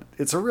people, but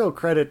it's a real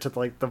credit to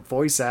like the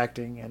voice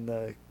acting and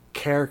the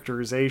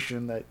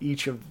characterization that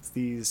each of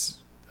these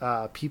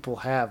people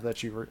have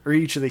or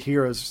each of the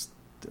heroes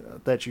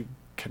that you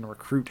can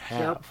recruit have.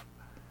 Yep.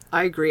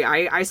 I agree.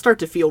 I start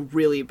to feel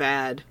really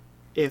bad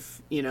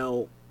if, you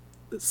know,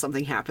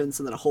 something happens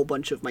and then a whole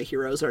bunch of my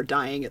heroes are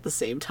dying at the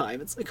same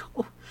time. It's like,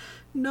 oh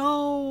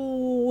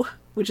no,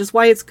 which is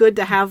why it's good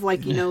to have,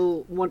 like, you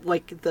know, one,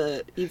 like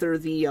either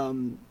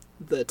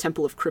the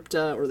Temple of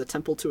Crypta or the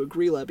Temple to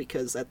Agrila,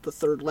 because at the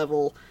 3rd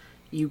level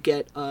you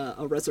get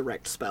a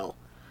resurrect spell,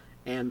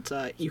 and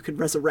you can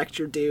resurrect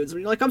your dudes.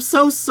 And you're like, I'm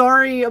so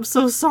sorry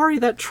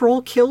that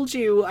troll killed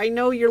you. I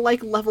know you're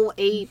like level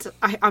 8.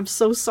 I'm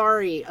so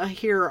sorry.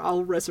 Here,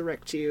 I'll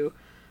resurrect you.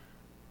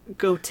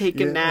 Go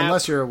take a nap.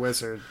 Unless you're a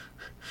wizard.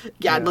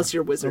 Yeah, unless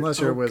you're a wizard. Unless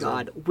you're a wizard.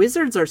 God.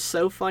 Wizards are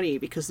so funny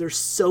because they're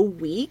so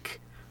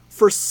weak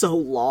for so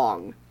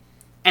long.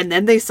 And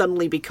then they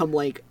suddenly become,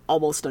 like,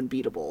 almost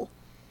unbeatable.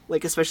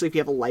 Like, especially if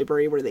you have a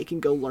library where they can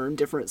go learn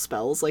different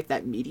spells, like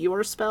that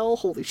meteor spell.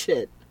 Holy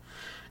shit.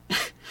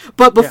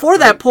 But before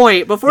that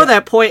point,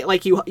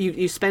 like,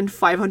 you spend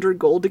 500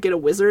 gold to get a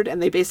wizard,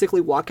 and they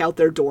basically walk out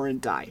their door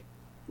and die.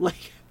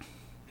 Like...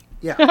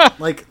 Yeah,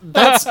 like,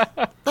 that's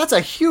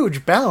a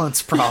huge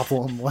balance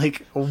problem.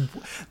 Like,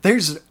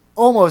 there's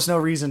almost no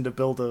reason to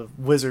build a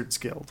wizard's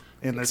guild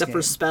in this game. Except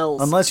for spells.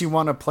 Unless you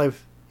want to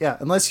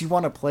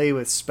play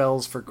with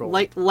spells for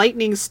gold.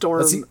 Lightning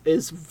Storm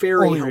is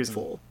very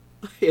helpful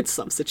in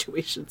some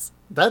situations.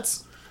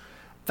 That's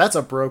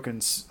a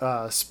broken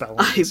spell.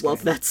 I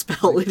love that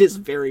spell. Like, it is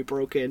very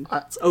broken.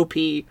 It's OP.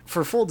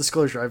 For full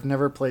disclosure, I've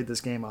never played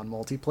this game on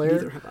multiplayer.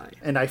 Neither have I.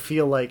 And I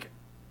feel like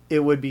it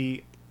would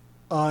be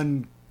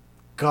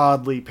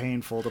ungodly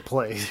painful to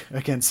play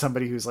against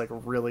somebody who's like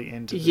really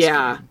into this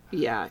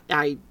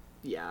game.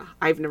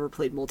 I've never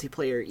played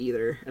multiplayer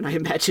either, and I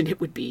imagine it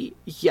would be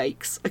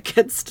yikes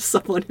against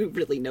someone who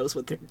really knows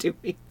what they're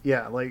doing.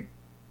 Yeah, like,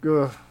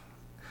 ugh.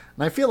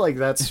 And I feel like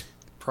that's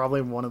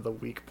probably one of the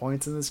weak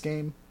points in this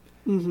game.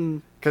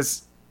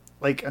 Because,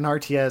 like, an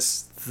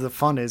RTS, the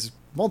fun is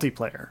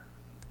multiplayer,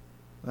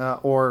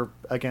 or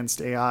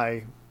against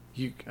AI.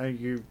 You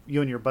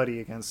and your buddy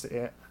against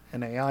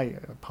an AI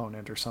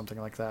opponent or something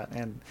like that.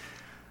 And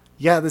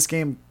yeah, this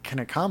game can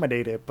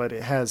accommodate it, but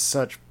it has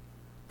such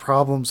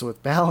problems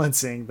with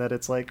balancing that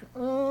it's like,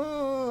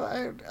 oh,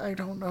 I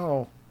don't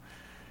know.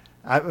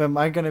 Am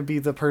I going to be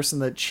the person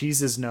that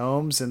cheeses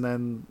gnomes and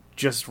then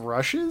just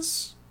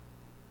rushes?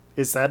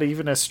 Is that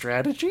even a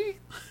strategy?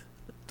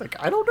 Like,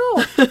 I don't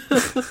know.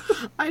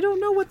 I don't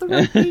know what the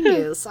right thing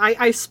is.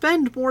 I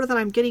spend more than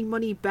I'm getting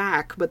money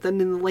back, but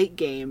then in the late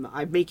game,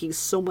 I'm making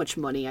so much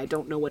money, I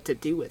don't know what to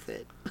do with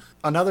it.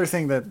 Another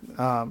thing that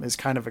is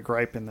kind of a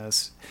gripe in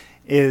this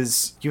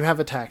is you have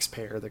a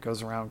taxpayer that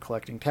goes around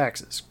collecting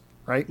taxes,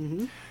 right?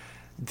 Mm-hmm.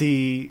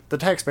 The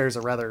taxpayer is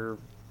a rather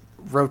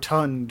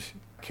rotund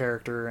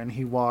character, and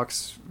he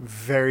walks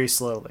very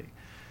slowly.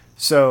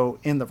 So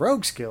in the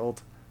Rogues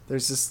Guild,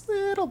 there's this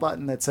little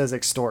button that says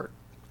extort.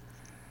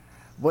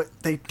 What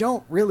they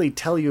don't really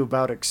tell you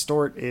about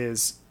extort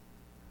is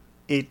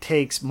it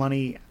takes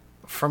money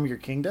from your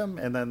kingdom,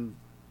 and then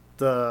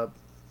the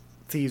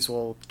thieves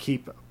will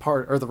keep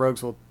part, or the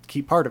rogues will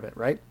keep part of it,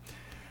 right?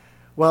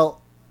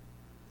 Well,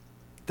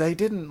 they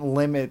didn't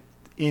limit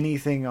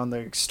anything on the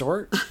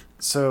extort.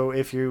 So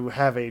if you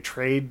have a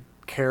trade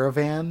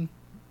caravan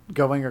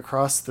going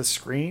across the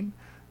screen,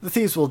 the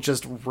thieves will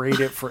just raid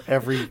it for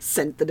every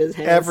cent that is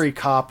every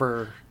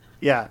copper.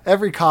 Yeah,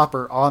 every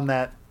copper on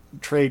that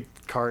trade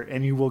cart,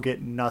 and you will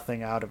get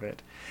nothing out of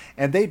it.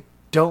 And they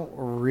don't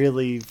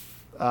really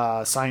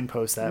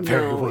signpost that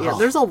very well. Yeah,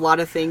 there's a lot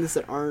of things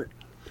that aren't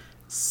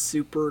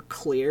super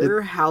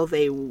clear how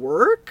they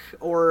work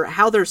or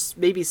how they're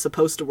maybe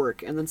supposed to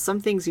work. And then some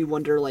things you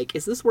wonder, like,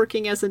 is this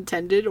working as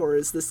intended, or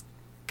is this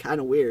kind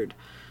of weird?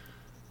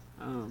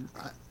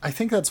 I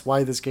think that's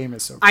why this game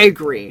is so good. I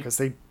agree. Because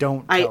they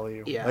don't tell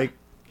you. Yeah. Like,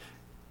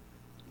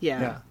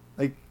 yeah.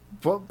 Like,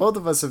 both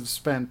of us have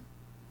spent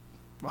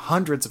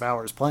hundreds of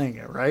hours playing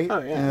it, right? Oh,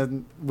 yeah.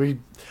 And we,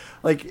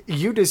 like,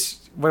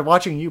 when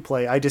watching you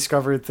play, I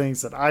discovered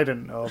things that I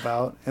didn't know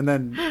about. And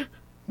then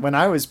when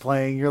I was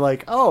playing, you're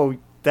like, oh,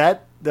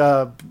 that,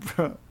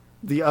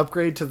 the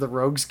upgrade to the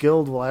Rogues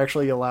Guild will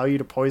actually allow you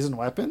to poison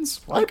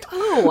weapons? What?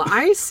 Oh,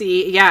 I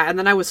see. Yeah, and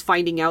then I was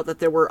finding out that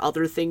there were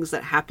other things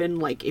that happen,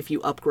 like if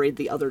you upgrade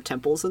the other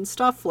temples and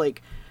stuff.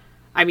 Like,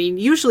 I mean,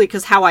 usually,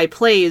 because how I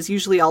play is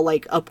usually I'll,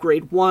 like,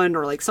 upgrade one,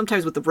 or, like,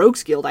 sometimes with the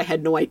Rogues Guild, I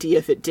had no idea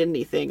if it did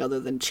anything other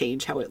than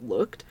change how it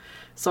looked.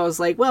 So I was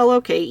like, well,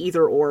 okay,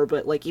 either or,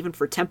 but like even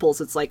for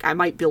temples, it's like I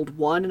might build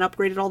one and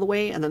upgrade it all the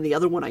way, and then the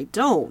other one I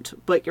don't.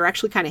 But you're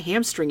actually kind of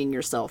hamstringing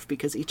yourself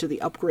because each of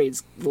the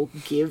upgrades will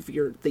give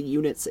the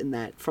units in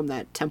that from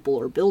that temple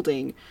or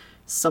building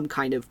some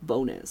kind of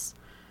bonus.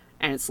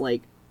 And it's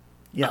like,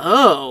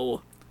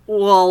 oh,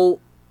 well,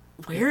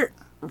 where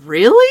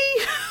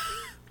really?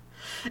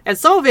 And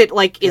some of it,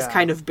 like, is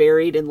kind of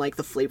buried in, like,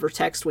 the flavor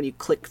text when you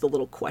click the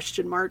little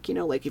question mark, you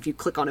know? Like, if you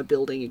click on a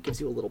building, it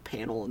gives you a little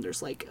panel, and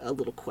there's, like, a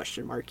little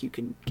question mark. You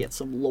can get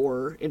some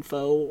lore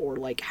info or,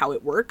 like, how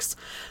it works.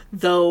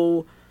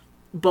 Though,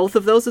 both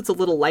of those, it's a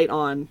little light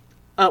on,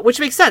 which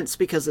makes sense,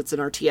 because it's an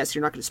RTS.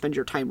 You're not going to spend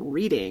your time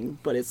reading,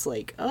 but it's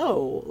like,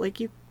 oh, like,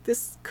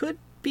 this could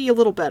be a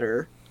little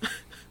better.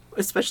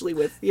 Especially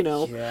with, you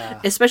know,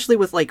 especially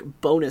with, like,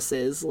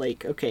 bonuses,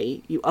 like,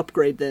 okay, you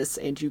upgrade this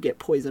and you get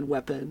poison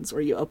weapons, or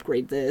you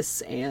upgrade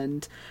this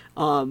and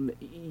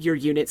your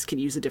units can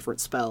use a different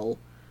spell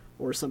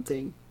or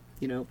something,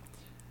 you know.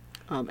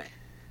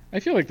 I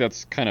feel like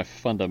that's kind of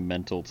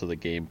fundamental to the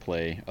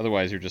gameplay.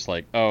 Otherwise, you're just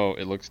like, oh,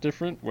 it looks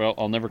different? Well,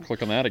 I'll never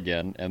click on that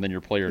again, and then your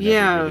player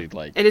never really,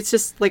 like... And it's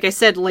just, like I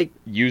said, like...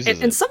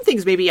 uses and some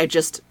things maybe I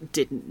just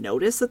didn't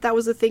notice that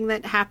was a thing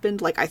that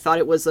happened. Like, I thought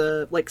it was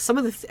like, some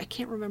of the... I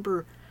can't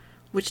remember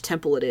which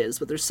temple it is,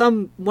 but there's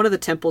one of the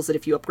temples that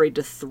if you upgrade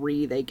to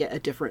 3, they get a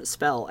different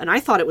spell. And I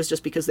thought it was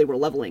just because they were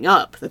leveling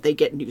up, that they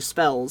get new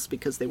spells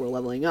because they were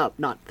leveling up,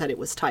 not that it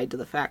was tied to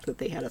the fact that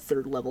they had a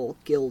 3rd level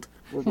guild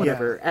or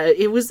whatever.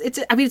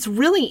 It's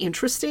really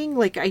interesting.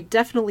 Like, I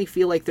definitely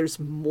feel like there's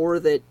more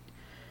that,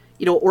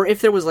 you know, or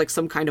if there was like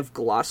some kind of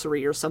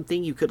glossary or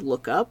something you could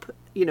look up,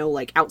 you know,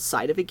 like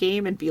outside of a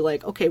game and be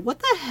like, okay, what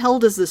the hell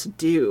does this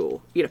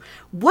do? You know,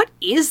 what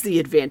is the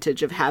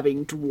advantage of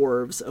having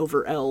dwarves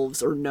over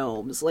elves or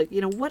gnomes? Like, you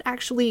know, what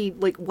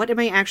am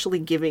I actually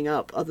giving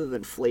up other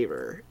than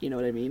flavor? You know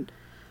what I mean?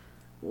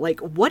 Like,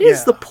 what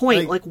is the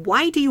point? Like,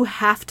 why do you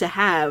have to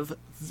have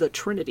the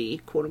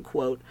trinity, quote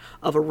unquote,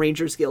 of a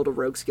Ranger's Guild, a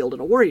Rogue's Guild,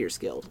 and a Warrior's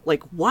Guild?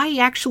 Like, why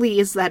actually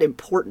is that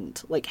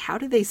important? Like, how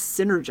do they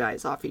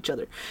synergize off each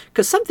other?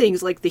 Because some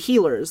things, like the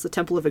healers, the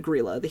Temple of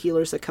Agrila, the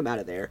healers that come out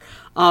of there,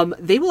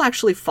 they will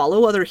actually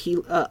follow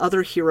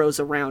other heroes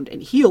around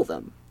and heal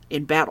them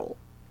in battle.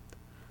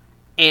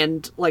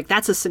 And, like,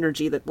 that's a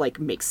synergy that, like,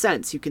 makes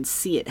sense. You can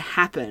see it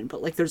happen.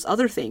 But, like, there's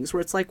other things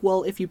where it's like,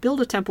 well, if you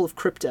build a Temple of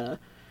Crypta,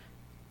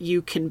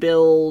 you can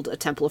build a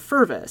Temple of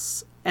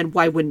Fervus. And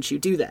why wouldn't you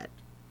do that?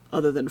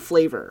 Other than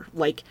flavor.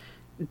 Like,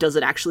 does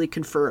it actually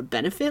confer a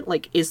benefit?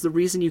 Like, is the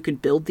reason you can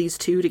build these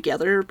two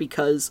together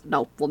because,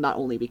 not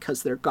only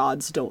because their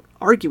gods don't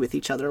argue with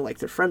each other, like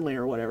they're friendly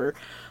or whatever,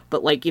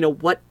 but, like, you know,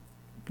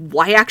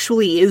 why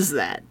actually is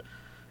that?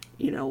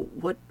 You know,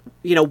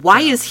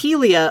 why is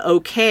Helia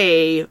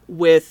okay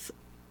with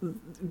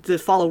the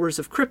followers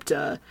of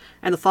Crypta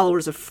and the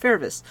followers of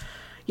Fervus?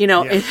 You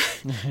know,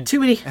 too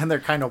many... And they're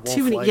kind of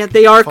wolf-like. Yeah,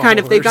 they are followers. kind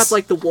of... They've got,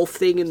 like, the wolf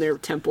thing in their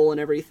temple and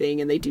everything,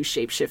 and they do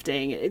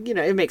shape-shifting. You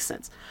know, it makes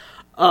sense.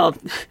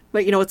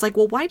 But, you know, it's like,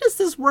 well, why does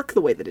this work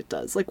the way that it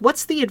does? Like,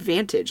 what's the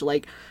advantage?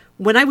 Like,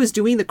 when I was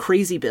doing the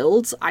crazy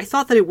builds, I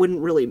thought that it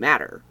wouldn't really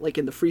matter, like,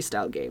 in the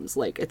freestyle games.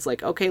 Like, it's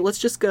like, okay, let's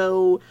just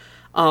go...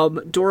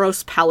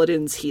 Doros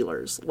Paladins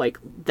Healers. Like,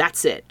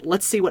 that's it.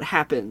 Let's see what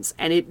happens.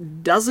 And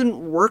it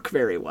doesn't work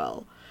very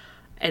well.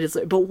 And it's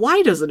like, but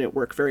why doesn't it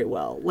work very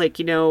well? Like,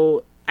 you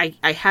know...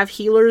 I have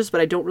healers,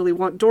 but I don't really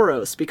want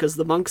Doros because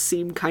the monks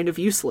seem kind of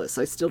useless.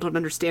 I still don't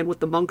understand what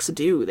the monks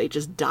do. They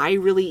just die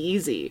really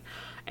easy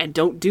and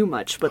don't do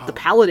much. But the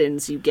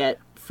paladins you get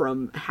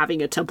from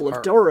having a Temple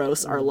of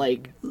Doros are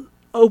like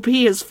OP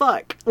as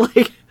fuck.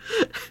 Like,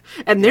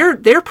 and they're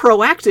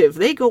proactive.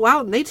 They go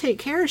out and they take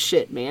care of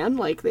shit, man.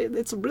 Like,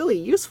 it's really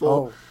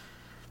useful.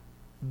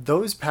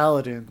 Those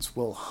paladins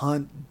will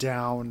hunt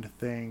down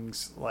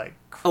things like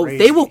crazy. Oh,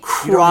 they will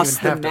cross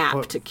the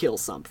map to kill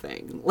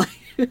something.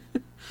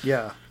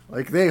 Yeah,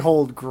 like they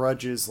hold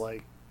grudges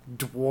like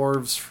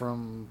dwarves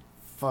from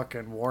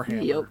fucking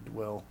Warhammer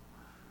will.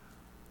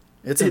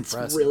 It's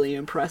impressive. It's really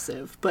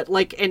impressive. But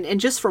like, and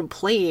just from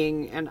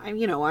playing, and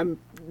I'm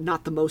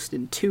not the most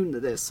in tune to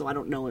this, so I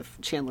don't know if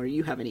Chandler,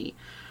 you have any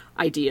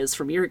ideas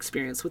from your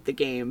experience with the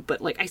game. But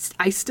like,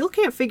 I still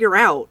can't figure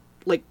out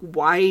like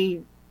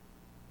why,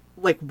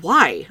 like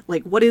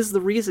what is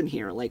the reason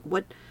here? Like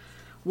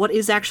what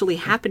is actually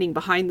happening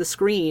behind the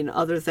screen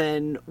other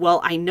than, well,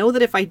 I know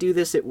that if I do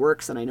this, it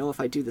works, and I know if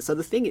I do this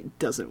other thing, it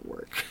doesn't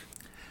work.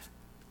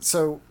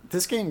 So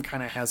this game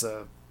kind of has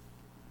a,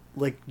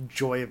 like,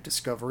 joy of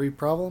discovery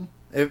problem.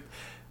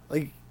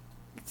 Like,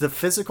 the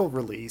physical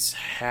release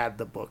had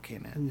the book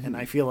in it, and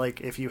I feel like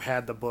if you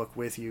had the book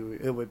with you,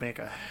 it would make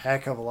a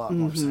heck of a lot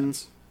more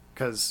sense.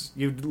 Because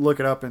you'd look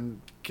it up and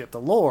get the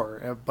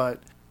lore,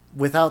 but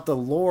without the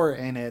lore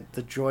in it,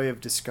 the joy of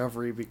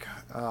discovery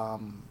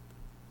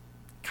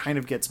kind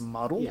of gets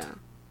muddled. Yeah.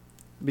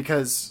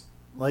 Because,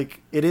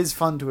 like, it is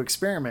fun to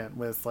experiment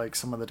with, like,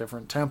 some of the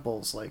different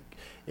temples. Like,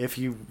 if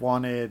you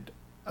wanted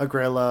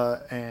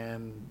Agrela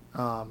and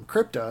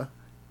Crypta,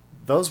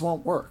 those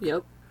won't work.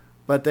 Yep.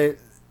 But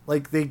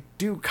they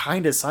do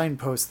kind of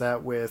signpost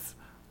that with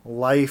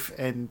life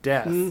and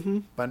death,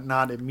 but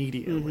not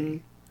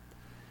immediately.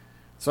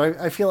 So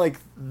I feel like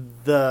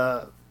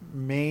the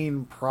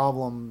main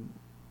problem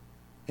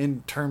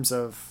in terms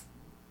of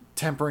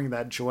tempering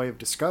that joy of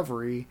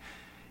discovery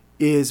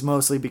is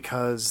mostly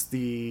because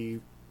the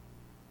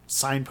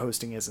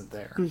signposting isn't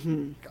there.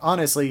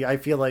 Honestly, I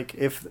feel like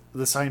if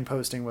the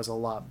signposting was a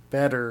lot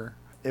better,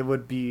 it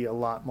would be a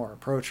lot more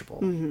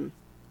approachable.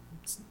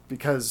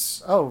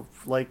 Because,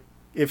 like,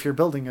 if you're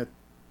building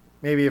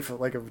maybe if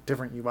like a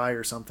different UI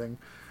or something,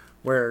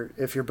 where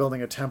if you're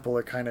building a temple,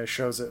 it kind of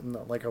shows it in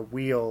like a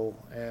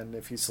wheel, and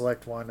if you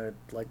select one, it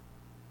like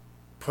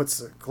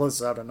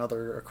closes out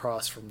another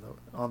across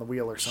on the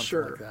wheel or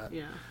something like that.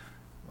 Yeah.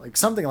 Like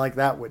something like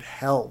that would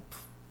help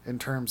in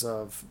terms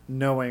of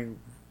knowing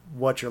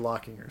what you're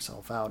locking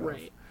yourself out of.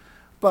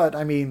 But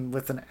I mean,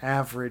 with an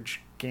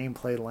average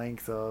gameplay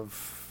length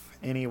of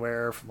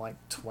anywhere from like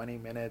 20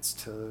 minutes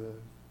to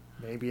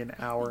maybe an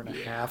hour and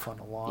a half on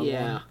a long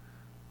one.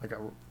 Like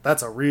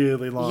that's a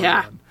really long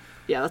one.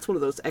 Yeah, that's one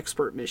of those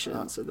expert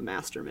missions or the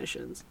master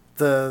missions.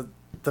 The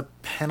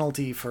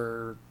penalty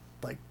for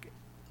like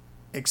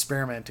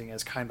experimenting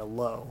is kind of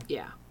low.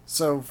 Yeah.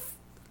 So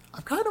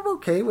I'm kind of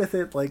okay with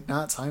it, like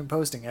not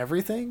signposting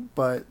everything,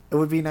 but it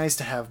would be nice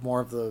to have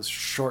more of those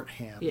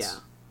shorthands. Yeah.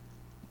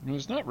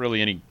 There's not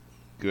really any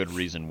good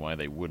reason why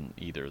they wouldn't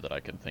either that I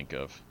can think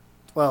of.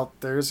 Well,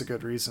 there is a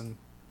good reason.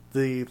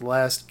 The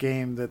last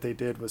game that they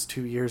did was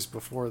 2 years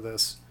before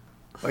this.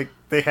 Like,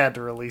 they had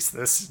to release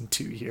this in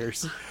 2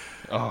 years.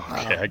 Oh,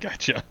 okay, I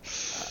gotcha.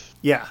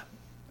 Yeah.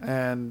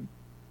 And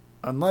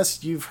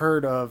unless you've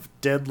heard of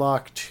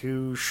Deadlock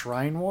 2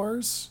 Shrine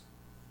Wars...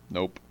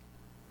 Nope.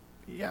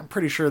 Yeah, I'm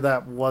pretty sure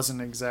that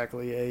wasn't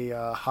exactly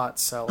a hot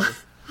seller.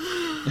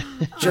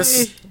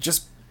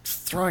 Just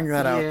throwing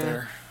that out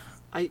there.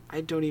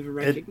 I don't even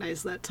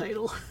recognize that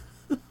title.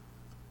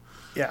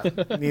 Yeah,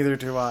 neither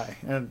do I.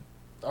 And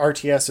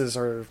RTSs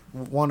are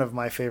one of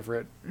my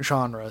favorite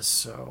genres,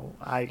 so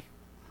I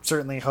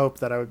certainly hope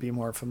that I would be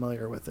more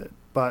familiar with it.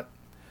 But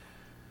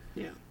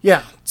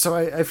yeah, so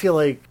I feel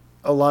like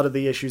a lot of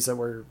the issues that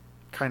we're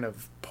kind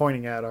of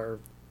pointing at are,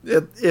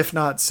 if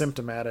not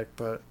symptomatic,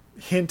 but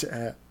hint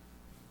at,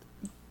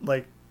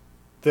 like,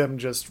 them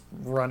just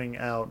running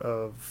out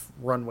of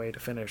runway to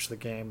finish the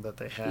game that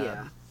they had.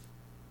 Yeah.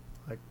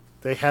 Like,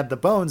 they had the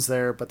bones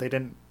there, but they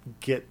didn't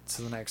get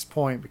to the next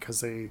point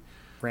because they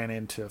ran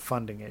into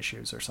funding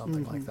issues or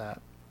something like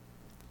that.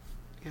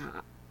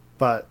 Yeah.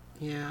 But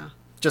yeah,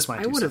 just my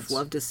 2 I would cents. have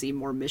loved to see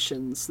more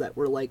missions that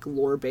were like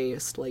lore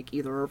based, like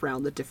either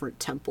around the different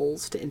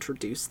temples to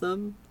introduce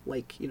them,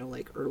 like, you know,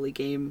 like early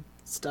game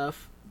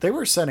stuff. They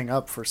were setting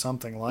up for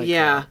something like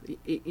that.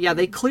 Yeah,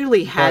 they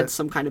clearly had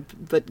some kind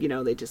of, but you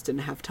know, they just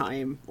didn't have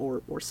time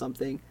or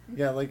something.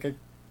 Yeah, like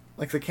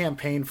the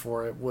campaign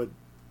for it would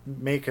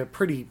make a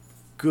pretty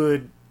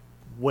good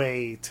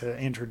way to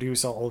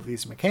introduce all of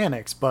these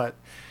mechanics, but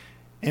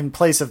in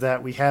place of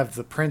that, we have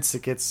the prince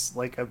that gets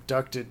like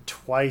abducted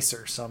twice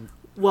or something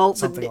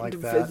like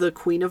that. The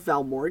Queen of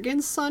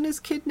Valmorgan's son is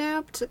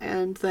kidnapped,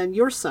 and then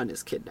your son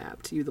is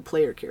kidnapped. You, the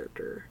player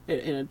character,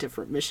 in a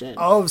different mission.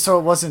 Oh, so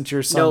it wasn't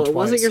your son? No, twice. It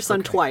wasn't your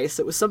son twice.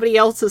 It was somebody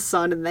else's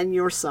son, and then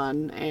your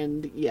son.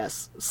 And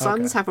yes,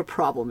 sons have a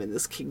problem in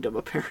this kingdom,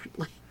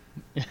 apparently.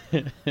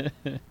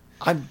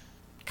 I'm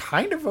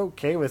kind of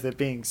okay with it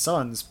being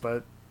sons,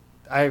 but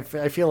I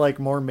feel like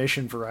more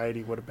mission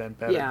variety would have been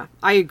better. Yeah,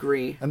 I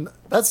agree. And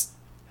that's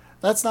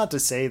not to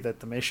say that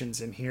the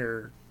missions in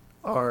here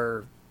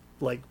are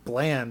like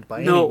bland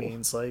by any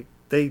means. Like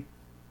they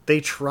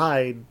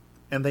tried,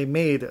 and they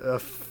made a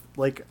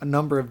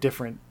number of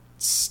different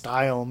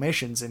style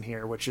missions in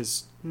here, which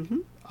is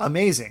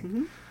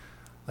amazing.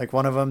 Like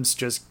one of them's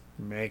just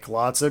make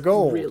lots of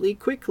gold really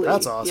quickly.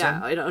 That's awesome.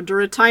 Yeah,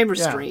 under a time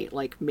restraint,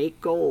 like make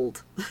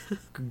gold.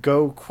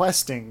 Go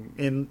questing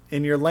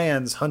in your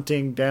lands,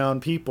 hunting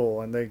down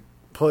people, and they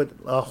put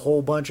a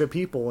whole bunch of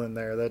people in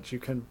there that you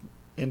can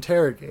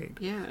interrogate.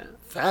 Yeah,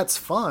 that's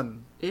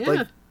fun. Yeah.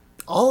 Like,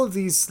 all of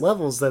these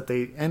levels that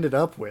they ended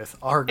up with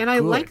are good. And I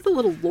like the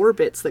little lore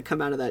bits that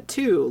come out of that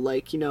too.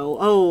 Like, you know,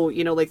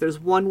 like there's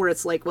one where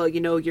it's like, well,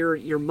 you know,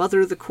 your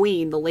mother, the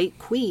queen, the late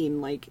queen,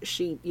 like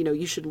she, you know,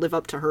 you should live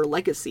up to her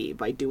legacy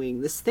by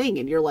doing this thing.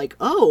 And you're like,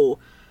 oh,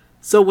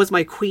 so was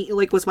my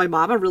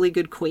mom a really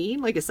good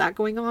queen? Like, is that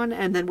going on?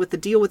 And then with the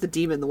deal with the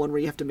demon, the one where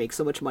you have to make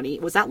so much money,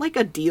 was that like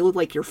a deal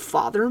like your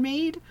father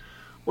made?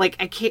 Like,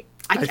 I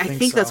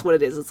think that's what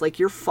it is. It's like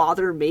your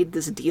father made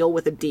this deal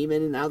with a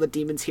demon, and now the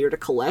demon's here to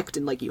collect,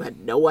 and like you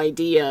had no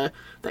idea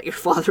that your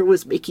father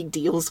was making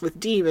deals with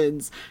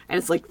demons. And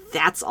it's like,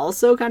 that's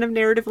also kind of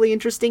narratively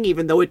interesting,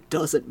 even though it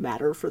doesn't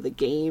matter for the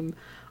game.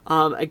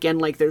 Again,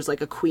 like there's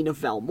like a Queen of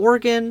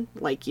Valmorgan,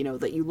 like, you know,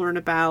 that you learn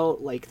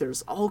about. Like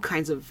there's all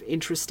kinds of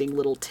interesting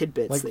little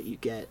tidbits like, that you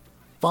get.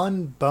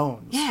 Fun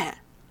bones. Yeah.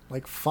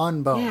 Like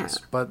fun bones.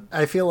 Yeah. But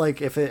I feel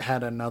like if it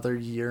had another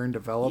year in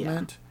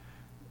development,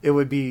 it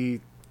would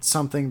be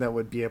something that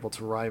would be able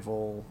to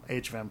rival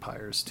Age of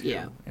Empires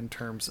 2 in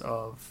terms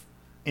of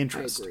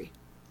interest. I agree.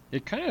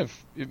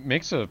 It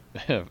makes a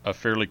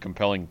fairly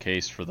compelling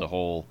case for the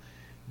whole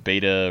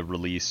beta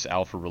release,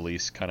 alpha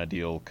release kind of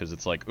deal, because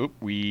it's like, oop,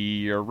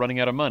 we are running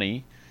out of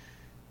money.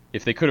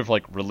 If they could have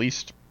like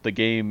released the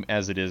game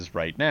as it is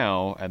right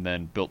now and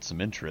then built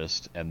some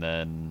interest and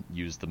then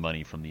used the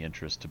money from the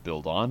interest to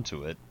build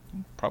onto it,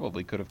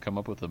 probably could have come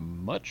up with a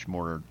much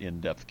more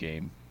in-depth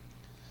game.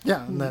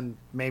 Yeah, and then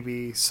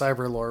maybe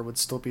Cyberlore would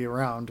still be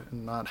around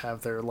and not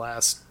have their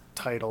last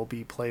title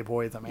be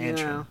Playboy the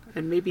Mansion. Yeah,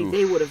 and maybe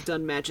they would have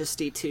done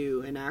Majesty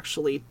 2 and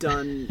actually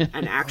done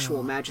an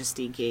actual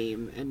Majesty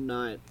game and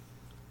not...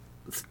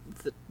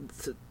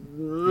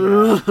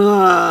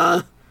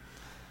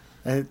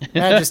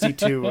 Majesty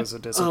 2 was a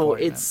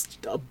disappointment.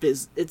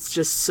 It's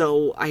just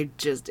so...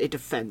 it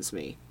offends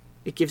me.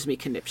 It gives me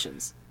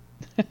conniptions.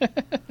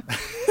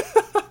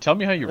 Tell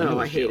me how you really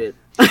I hate it.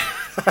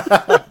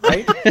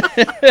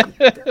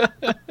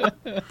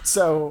 it.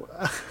 So,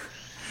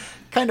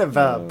 kind of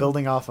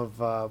building off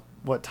of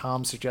what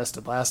Tom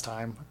suggested last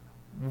time,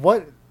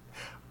 what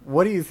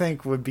do you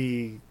think would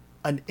be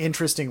an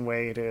interesting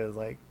way to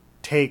like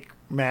take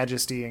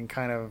Majesty and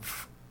kind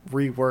of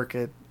rework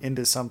it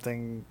into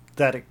something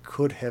that it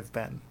could have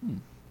been?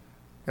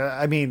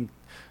 I mean,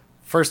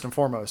 first and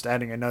foremost,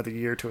 adding another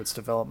year to its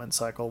development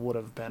cycle would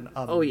have been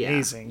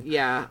amazing. Oh,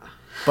 yeah.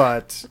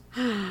 But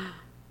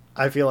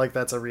I feel like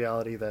that's a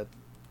reality that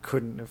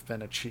couldn't have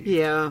been achieved.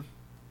 Yeah.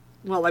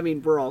 Well, I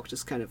mean, we're all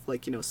just kind of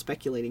like,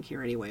 speculating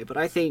here anyway, but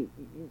I think,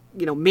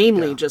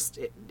 mainly just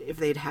if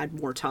they'd had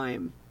more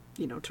time,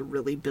 to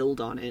really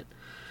build on it.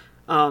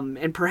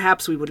 And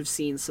perhaps we would have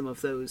seen some of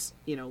those,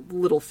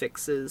 little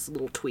fixes,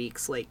 little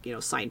tweaks, like,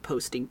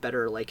 signposting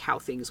better, like how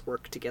things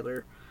work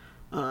together.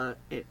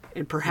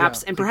 And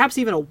perhaps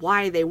even a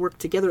why they work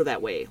together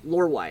that way,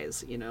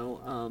 lore-wise,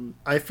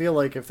 I feel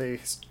like if they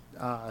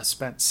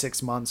spent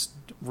 6 months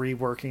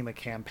reworking the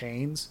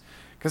campaigns,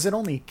 because it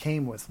only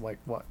came with,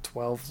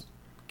 12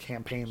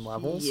 campaign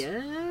levels?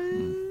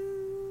 Yes.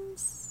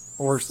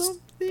 Or,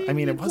 something. I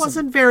mean, it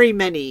wasn't very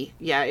many.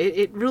 Yeah,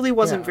 it really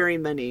wasn't very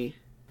many.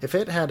 If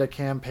it had a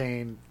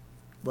campaign,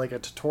 like a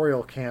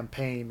tutorial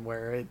campaign,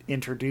 where it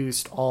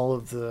introduced all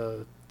of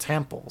the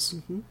temples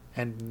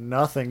and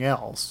nothing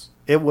else,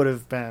 it would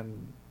have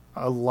been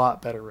a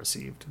lot better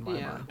received in my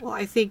mind. Well,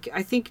 I think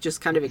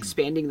just kind of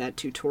expanding that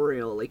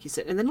tutorial, like you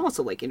said, and then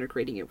also like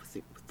integrating it with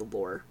the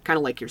lore, kind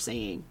of like you're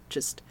saying,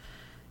 just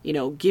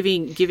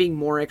giving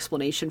more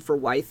explanation for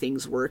why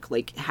things work,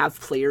 like have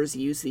players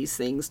use these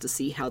things to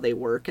see how they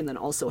work, and then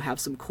also have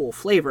some cool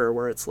flavor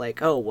where it's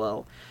like, oh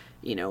well,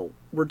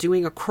 we're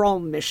doing a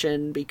Chrome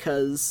mission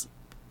because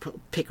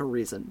pick a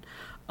reason.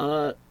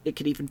 It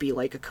could even be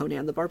like a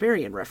Conan the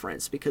Barbarian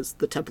reference, because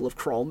the Temple of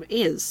Chrome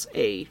is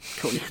a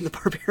Conan the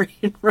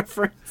Barbarian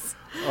reference.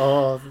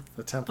 Oh,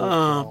 the Temple of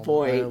Chrome. Oh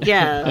boy,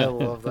 yeah. I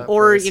love that.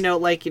 Or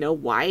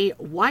place.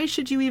 why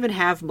should you even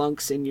have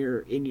monks in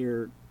your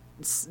your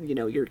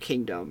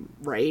kingdom,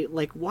 right?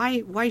 Like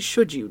why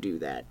should you do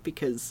that?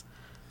 Because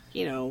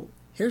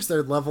here's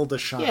their level to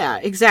shine. Yeah,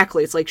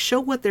 exactly. It's like, show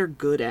what they're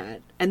good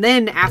at. And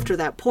then after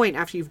that point,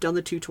 after you've done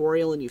the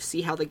tutorial and you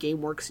see how the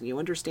game works and you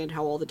understand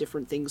how all the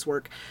different things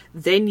work,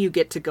 then you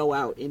get to go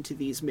out into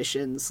these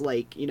missions,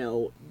 like,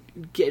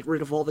 get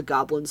rid of all the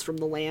goblins from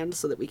the land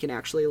so that we can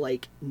actually,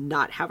 like,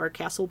 not have our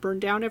castle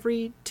burned down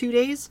every 2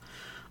 days.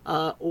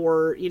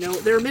 Or,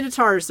 there are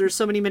minotaurs. There's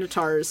so many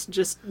minotaurs.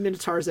 Just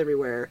minotaurs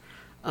everywhere.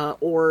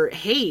 Or,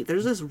 hey,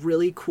 there's this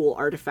really cool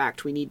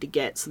artifact we need to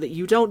get so that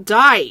you don't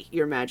die,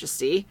 Your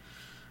Majesty.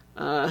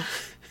 And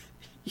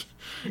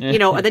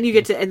then you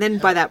get to, and then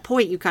by that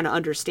point you kind of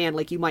understand,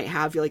 like, you might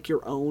have like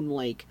your own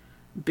like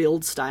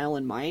build style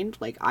in mind,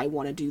 like I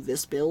want to do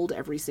this build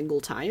every single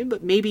time,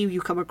 but maybe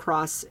you come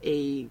across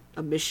a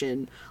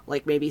mission,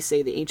 like maybe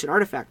say the ancient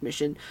artifact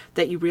mission,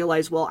 that you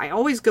realize, well, I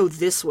always go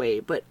this way,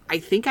 but I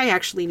think I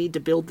actually need to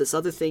build this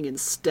other thing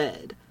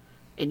instead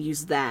and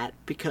use that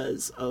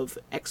because of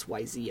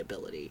XYZ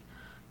ability,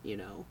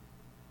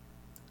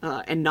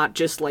 and not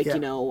just like,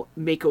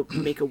 make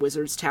a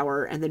wizard's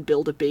tower and then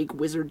build a big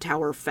wizard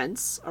tower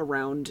fence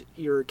around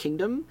your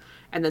kingdom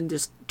and then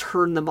just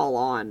turn them all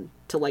on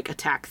to like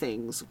attack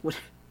things.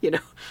 You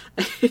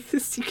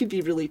can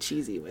be really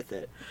cheesy with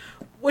it,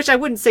 which I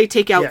wouldn't say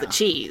take out the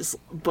cheese,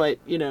 but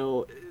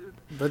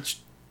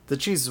the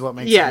cheese is what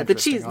makes it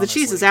interesting. the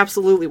cheese is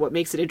absolutely what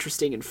makes it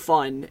interesting and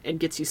fun and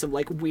gets you some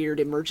like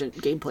weird emergent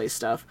gameplay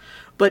stuff.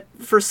 But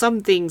for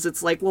some things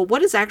it's like, well,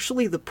 what is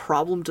actually the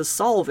problem to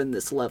solve in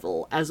this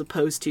level, as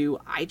opposed to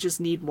I just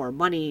need more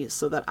money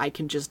so that I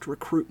can just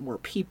recruit more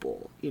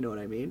people. You know what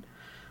I mean?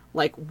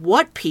 Like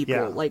what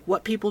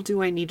people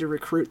do I need to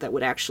recruit that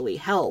would actually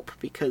help?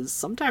 Because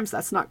sometimes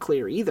that's not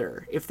clear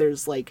either, if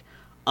there's like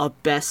a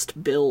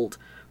best build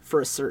for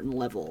a certain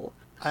level.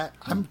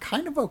 I'm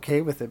kind of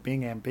okay with it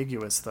being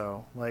ambiguous,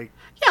 though. Like,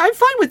 yeah, I'm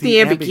fine with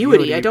the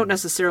ambiguity. I don't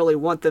necessarily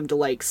want them to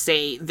like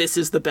say this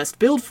is the best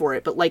build for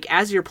it, but like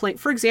as you're playing,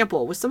 for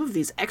example, with some of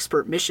these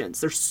expert missions,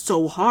 they're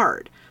so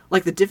hard.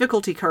 Like the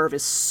difficulty curve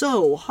is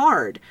so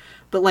hard.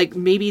 But like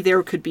maybe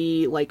there could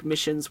be like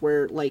missions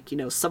where like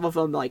some of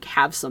them like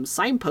have some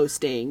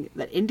signposting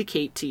that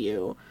indicate to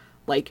you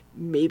Like,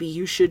 maybe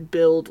you should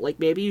build, like,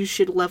 maybe you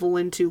should level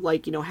into,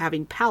 like, you know,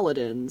 having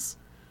paladins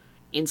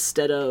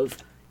instead of,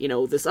 you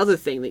know, this other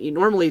thing that you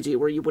normally do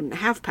where you wouldn't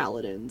have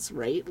paladins,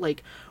 right?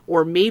 Like,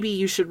 or maybe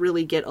you should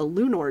really get a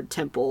Lunord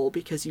temple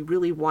because you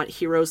really want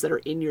heroes that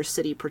are in your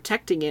city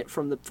protecting it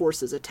from the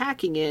forces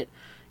attacking it,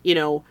 you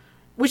know,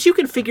 which you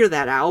can figure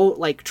that out,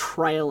 like,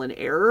 trial and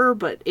error,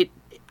 but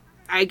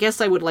I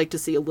guess I would like to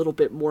see a little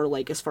bit more,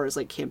 like, as far as,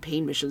 like,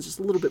 campaign missions, just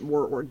a little bit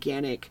more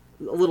organic,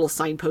 a little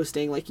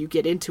signposting, like, you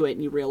get into it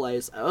and you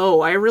realize,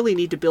 oh, I really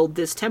need to build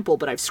this temple,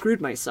 but I've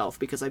screwed myself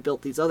because I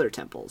built these other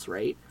temples,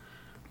 right?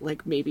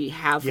 Like, maybe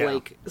have,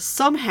 like,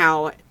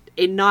 somehow,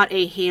 in not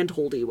a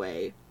hand-holdy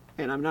way,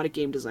 and I'm not a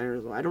game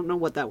designer, so I don't know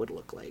what that would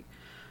look like,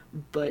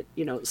 but,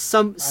 you know,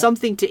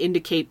 something to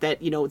indicate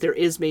that, you know, there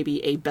is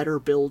maybe a better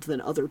build than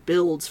other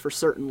builds for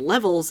certain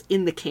levels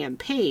in the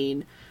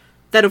campaign.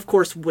 That, of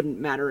course, wouldn't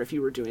matter if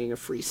you were doing a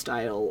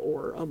freestyle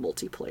or a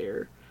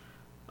multiplayer.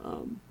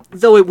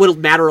 Though it would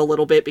matter a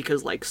little bit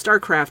because, like,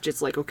 StarCraft,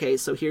 it's like, okay,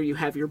 so here you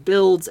have your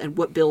builds, and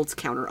what builds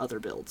counter other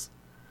builds?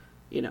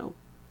 You know?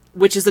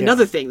 Which is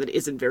another thing that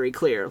isn't very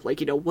clear. Like,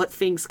 you know, what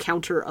things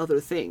counter other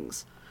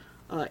things?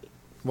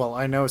 Well,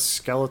 I know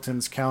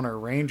skeletons counter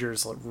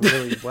rangers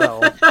really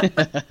well,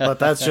 but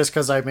that's just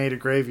because I made a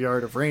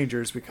graveyard of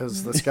rangers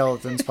because the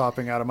skeleton's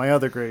popping out of my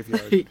other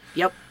graveyard.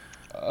 Yep.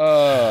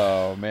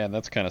 Oh, man,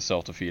 that's kind of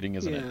self-defeating,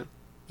 isn't it?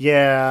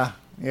 Yeah.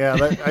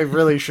 I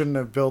really shouldn't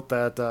have built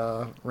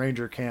that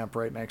ranger camp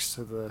right next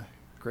to the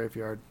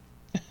graveyard.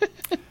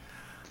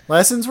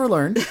 Lessons were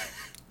learned,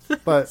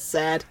 but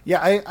sad.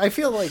 Yeah, I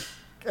feel like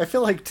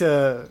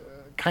to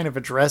kind of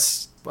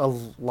address a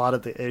lot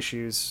of the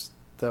issues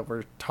that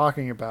we're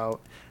talking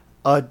about,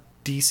 a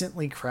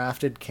decently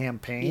crafted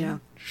campaign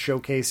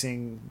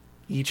showcasing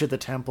each of the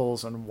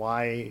temples and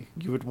why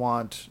you would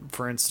want,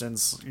 for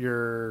instance,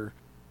 your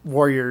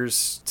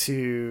warriors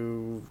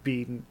to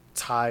be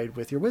tied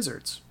with your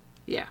wizards.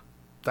 Yeah.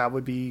 That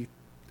would be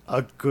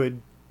a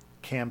good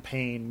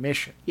campaign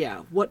mission.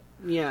 Yeah. But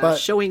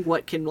showing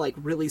what can, like,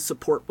 really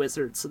support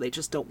wizards so they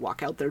just don't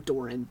walk out their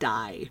door and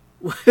die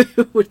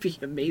would be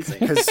amazing.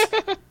 Because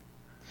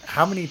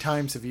how many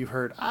times have you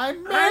heard,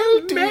 I'm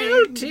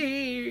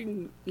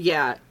melting?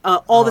 Yeah.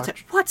 All the time.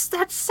 What's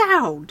that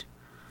sound?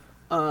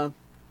 A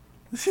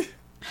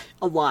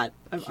lot.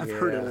 I've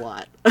heard it a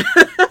lot.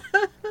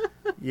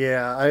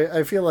 Yeah,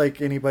 I feel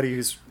like anybody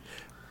who's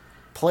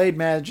played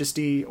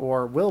Majesty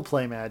or will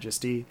play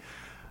Majesty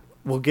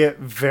will get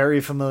very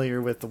familiar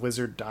with the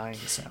wizard dying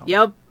sound.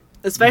 Yep.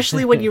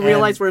 Especially when you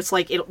realize where it's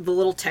like, the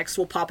little text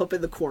will pop up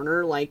in the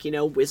corner, like, you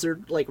know,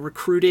 wizard, like,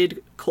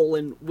 recruited,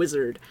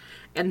 wizard.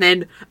 And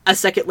then a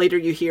second later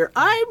you hear,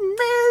 I'm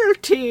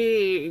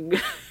melting!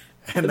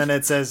 And then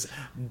it says,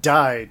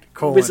 died,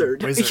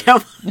 wizard.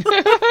 Yep.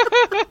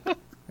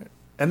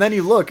 And then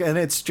you look, and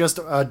it's just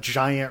a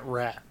giant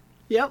rat.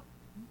 Yep.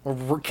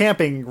 We're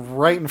camping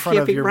right in front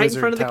of your right wizard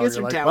in front of the tower.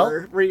 wizard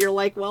tower, where you're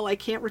like, well, I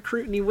can't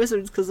recruit any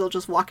wizards because they'll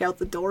just walk out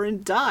the door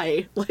and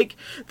die. Like,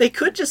 they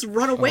could just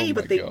run away,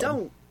 but they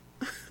don't.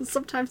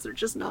 Sometimes they're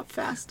just not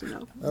fast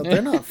enough.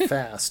 They're not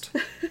fast.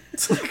 Well,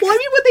 I mean,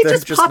 when they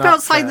just pop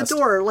outside the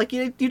door, like,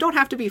 you don't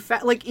have to be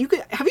fast. Like,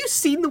 have you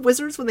seen the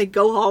wizards when they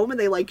go home and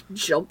they, like,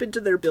 jump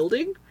into their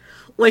building?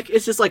 Like,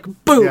 it's just like,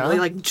 boom, they,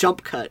 like,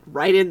 jump cut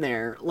right in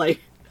there. Like...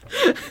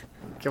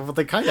 Yeah, well,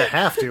 they kind of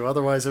have to,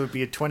 otherwise it would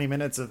be 20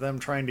 minutes of them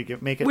trying to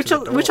make it to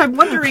the door. Which I'm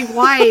wondering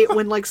why,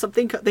 when, like,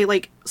 they,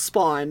 like,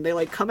 spawn, they,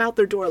 like, come out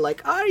their door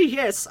like, oh,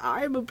 yes,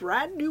 I'm a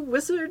brand new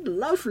wizard,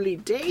 lovely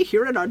day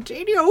here in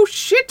Ardadia, oh,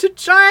 shit, a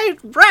giant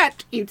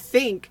rat! You'd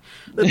think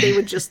that they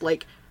would just,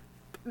 like,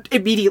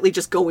 immediately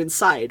just go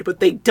inside, but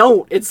they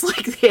don't. It's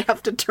like they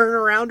have to turn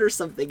around or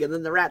something, and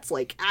then the rat's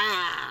like,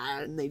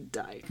 and they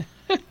die.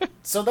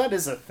 So that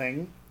is a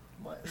thing.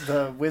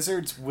 The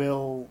wizards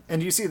will,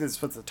 and you see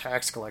this with the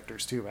tax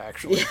collectors too,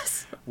 actually,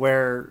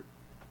 where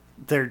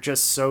they're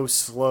just so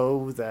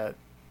slow that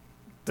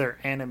their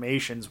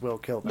animations will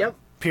kill them. Yep.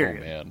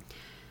 Period. Oh, man.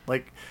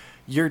 Like,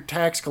 your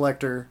tax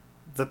collector,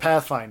 the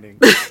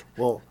pathfinding,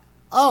 will,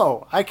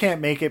 I can't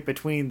make it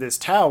between this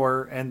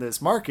tower and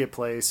this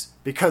marketplace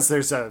because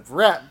there's a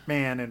rat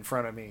man in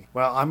front of me.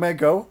 Well, I'm going to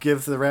go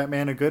give the rat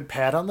man a good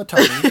pat on the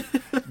tummy,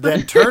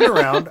 then turn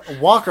around,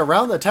 walk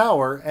around the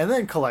tower, and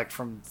then collect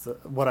from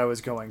what I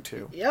was going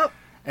to. Yep.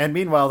 And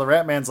meanwhile, the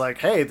rat man's like,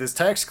 hey, this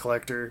tax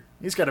collector,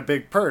 he's got a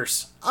big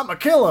purse. I'm going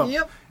to kill him.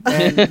 Yep.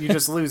 And you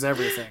just lose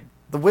everything.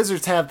 The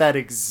wizards have that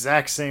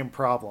exact same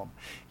problem.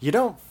 You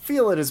don't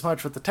feel it as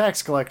much with the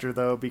tax collector,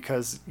 though,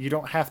 because you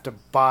don't have to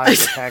buy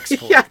the tax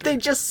collector. Yeah, they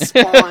just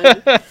spawn.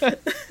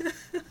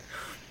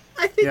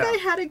 I think I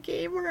had a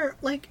game where,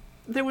 like,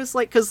 there was,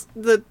 like, because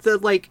the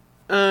like,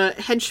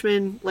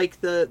 henchmen,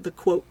 like, the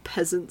quote,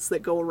 peasants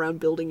that go around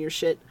building your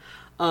shit,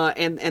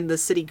 and the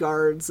city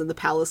guards and the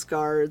palace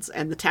guards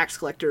and the tax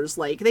collectors,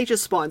 like, they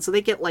just spawn, so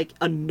they get, like,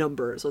 a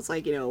number. So it's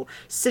like, you know,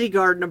 city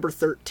guard number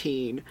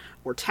 13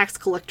 or tax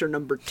collector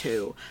number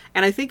 2.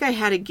 And I think I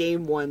had a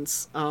game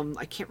once,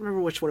 I can't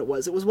remember which one it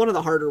was. It was one of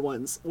the harder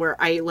ones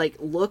where I, like,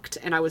 looked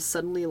and I was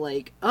suddenly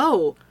like,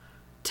 oh,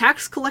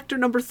 tax collector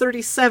number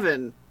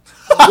 37.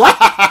 What?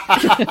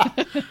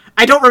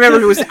 I don't remember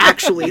if it was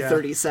actually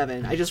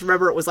 37. I just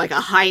remember it was like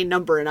a high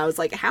number, and I was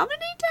like, how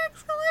many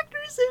tax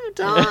collectors have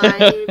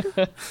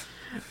died?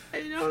 I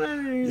don't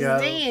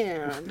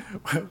understand.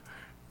 Yeah.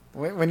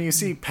 When you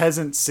see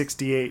Peasant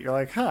 68, you're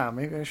like,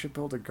 maybe I should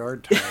build a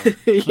guard tower.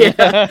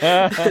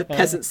 Yeah.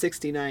 Peasant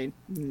 69.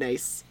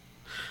 Nice.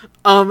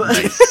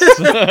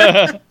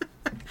 I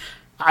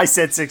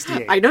said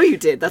 68. I know you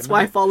did. That's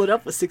why I followed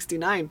up with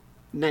 69.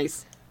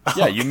 Nice.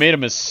 Yeah, you made a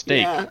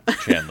mistake,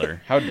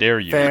 Chandler. How dare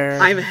you? Fair.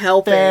 I'm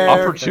helping.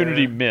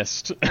 Opportunity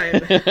missed.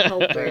 I'm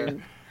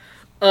helping.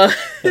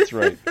 That's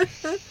right.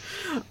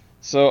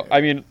 So,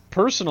 I mean,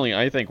 personally,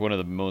 I think one of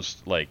the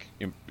most, like,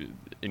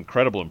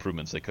 incredible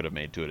improvements they could have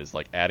made to it is,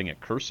 like, adding a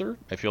cursor.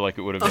 I feel like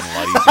it would have been a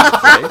lot easier to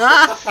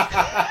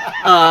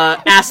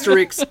play.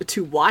 Asterisk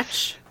to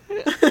watch.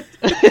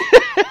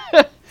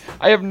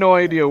 I have no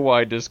idea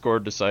why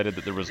Discord decided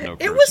that there was no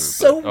cursor. It was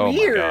so but,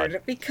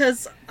 weird,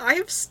 because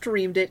I've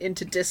streamed it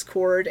into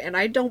Discord, and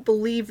I don't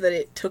believe that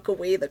it took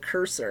away the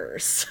cursor,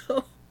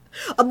 so...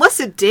 Unless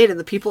it did, and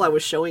the people I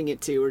was showing it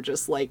to were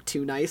just, like,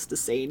 too nice to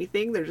say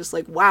anything. They're just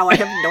like, wow, I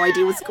have no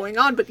idea what's going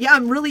on, but yeah,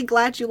 I'm really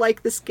glad you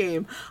like this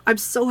game. I'm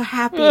so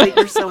happy that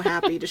you're so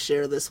happy to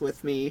share this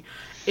with me.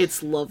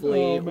 It's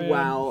lovely. Oh,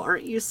 wow,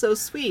 aren't you so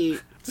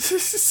sweet?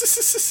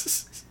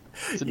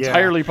 It's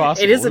entirely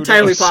possible. It is Who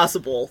entirely knows?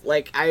 possible.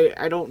 Like,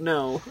 I don't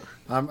know.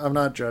 I'm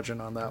not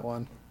judging on that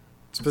one.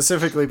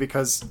 Specifically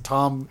because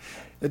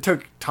it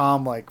took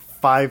Tom like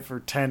 5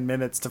 or 10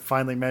 minutes to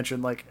finally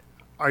mention, like,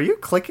 are you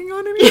clicking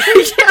on anything?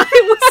 Yeah,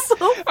 it was so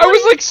funny. I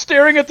was like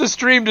staring at the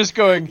stream just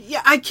going,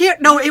 Yeah, I can't.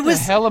 No, it what was.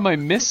 the hell am I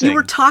missing? You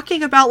were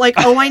talking about, like,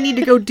 oh, I need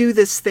to go do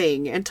this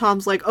thing. And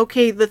Tom's like,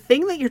 okay, the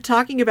thing that you're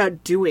talking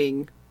about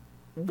doing,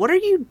 what are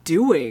you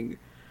doing?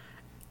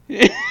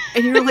 And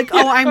you're like,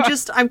 oh,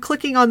 I'm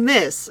clicking on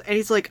this. And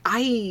he's like,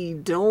 what?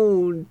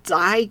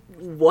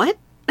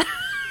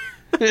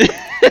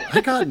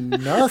 I got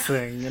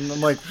nothing. And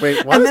I'm like,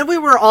 wait, what? And then we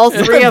were all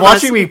You've three been of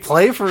watching us. me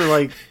play for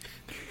like...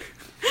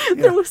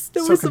 Yeah, there was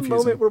so a confusing.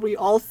 moment where we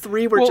all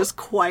three were just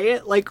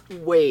quiet, like,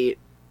 wait,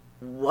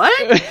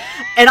 what?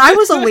 And I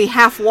was only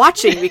half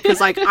watching because,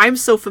 like, I'm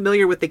so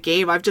familiar with the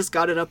game. I've just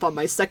got it up on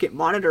my second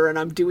monitor and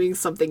I'm doing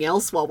something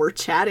else while we're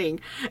chatting.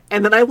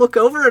 And then I look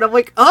over and I'm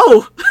like,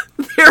 oh,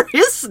 there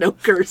is no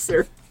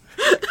cursor.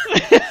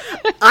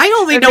 I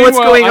only know what's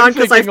going on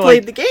because I've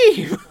played the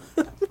game.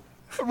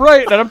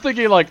 Right, and I'm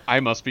thinking, like,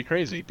 I must be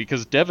crazy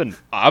because Devin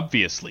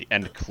obviously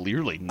and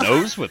clearly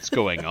knows what's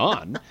going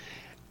on.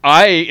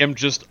 I am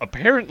just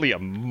apparently a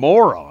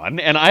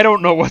moron, and I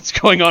don't know what's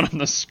going on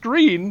the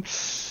screen.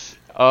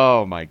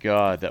 Oh my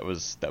god, that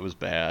was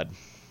bad.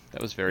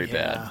 That was very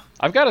bad.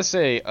 I've got to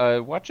say,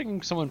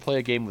 watching someone play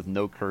a game with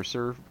no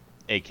cursor,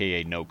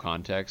 aka no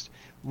context,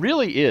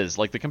 really is,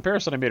 like the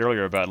comparison I made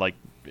earlier about, like,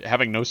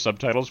 having no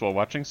subtitles while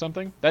watching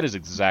something, that is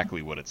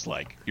exactly what it's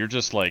like. You're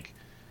just like,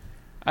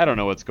 I don't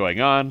know what's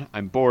going on.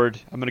 I'm bored.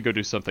 I'm going to go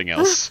do something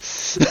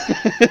else.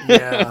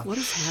 Yeah. What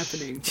is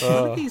happening?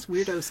 What are these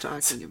weirdos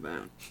talking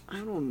about?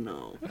 I don't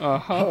know.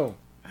 Oh,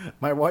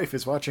 my wife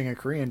is watching a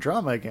Korean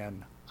drama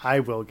again.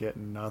 I will get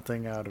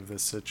nothing out of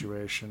this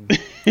situation.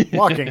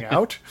 Walking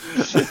out.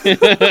 I'm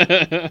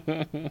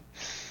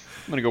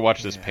going to go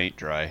watch this paint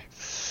dry.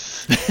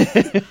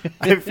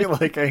 I feel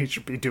like I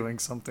should be doing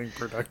something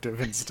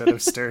productive instead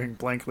of staring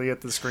blankly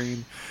at the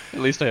screen. At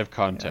least I have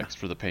context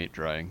for the paint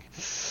drying.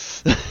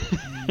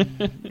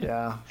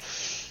 Yeah.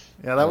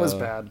 Yeah, that was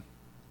bad.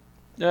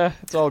 Yeah,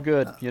 it's all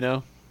good, you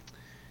know?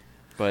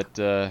 But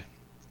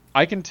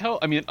I can tell,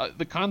 I mean,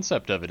 the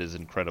concept of it is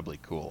incredibly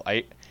cool.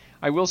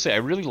 I will say, I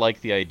really like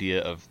the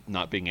idea of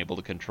not being able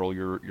to control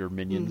your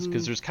minions,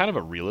 because there's kind of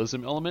a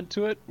realism element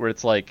to it, where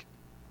it's like,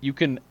 you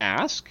can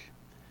ask,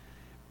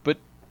 but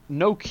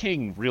no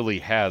king really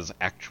has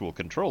actual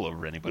control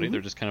over anybody. They're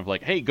just kind of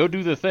like, hey, go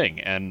do the thing.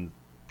 And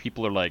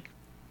people are like,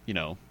 you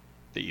know,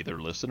 they either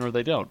listen or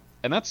they don't.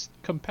 And that's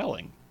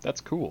compelling.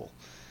 That's cool.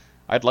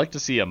 I'd like to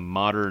see a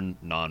modern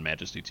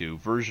non-Majesty 2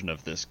 version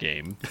of this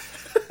game.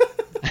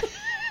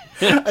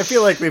 I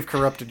feel like we've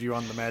corrupted you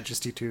on the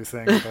Majesty 2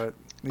 thing, but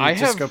you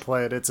just go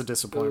play it. It's a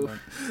disappointment.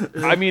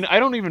 I mean, I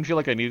don't even feel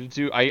like I needed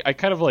to. I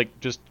kind of like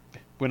just,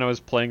 when I was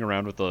playing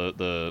around with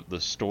the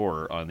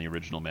store on the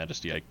original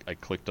Majesty, I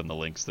clicked on the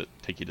links that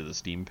take you to the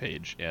Steam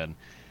page, and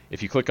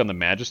if you click on the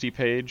Majesty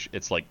page,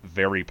 it's like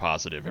very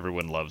positive.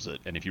 Everyone loves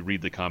it. And if you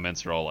read the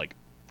comments, they're all like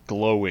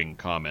glowing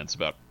comments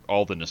about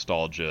all the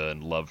nostalgia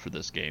and love for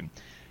this game.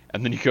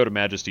 And then you go to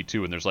Majesty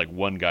 2, and there's like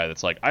one guy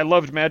that's like, I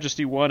loved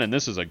Majesty 1, and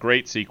this is a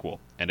great sequel.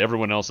 And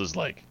everyone else is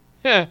like,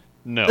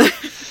 no.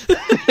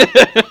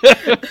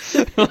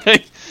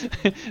 Like,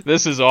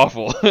 this is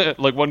awful.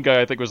 Like, one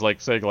guy I think was like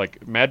saying,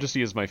 like,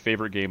 Majesty is my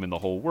favorite game in the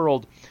whole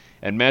world,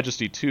 and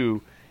Majesty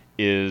 2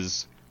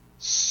 is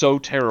so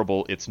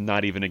terrible it's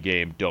not even a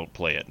game, don't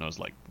play it. And I was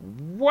like,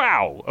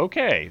 wow,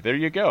 okay, there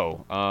you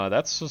go.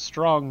 That's a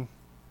strong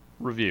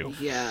review.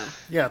 Yeah.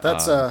 Yeah,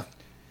 that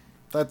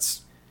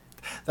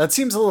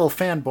seems a little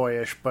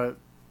fanboyish, but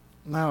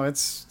No,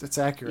 it's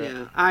accurate.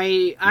 Yeah,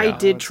 I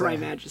did it's try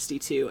Majesty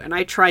 2, and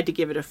I tried to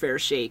give it a fair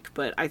shake,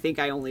 but I think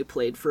I only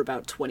played for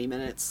about 20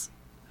 minutes.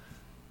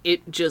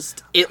 It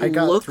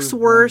looks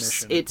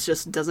worse. It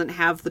just doesn't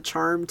have the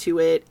charm to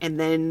it, and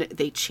then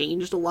they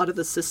changed a lot of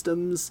the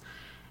systems,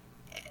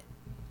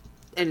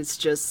 and it's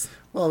just...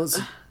 Well,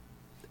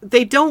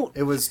 they don't...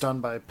 It was done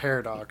by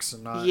Paradox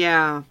and not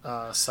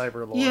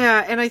Cyberlore.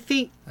 Yeah, and I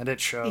think... And it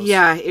shows.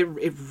 Yeah, it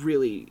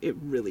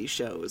really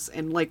shows.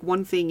 And, like,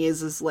 one thing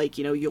is like,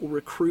 you know, you'll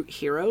recruit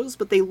heroes,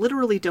 but they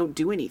literally don't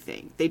do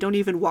anything. They don't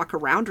even walk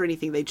around or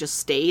anything. They just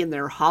stay in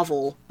their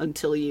hovel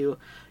until you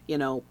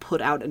know,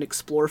 put out an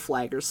explore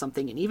flag or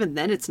something. And even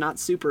then, it's not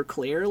super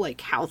clear, like,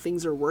 how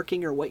things are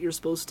working or what you're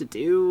supposed to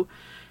do.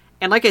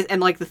 And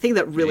the thing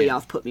that really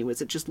off-put me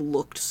was it just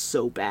looked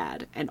so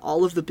bad. And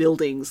all of the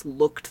buildings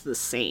looked the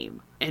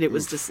same. And it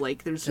was just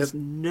like, there's just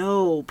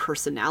no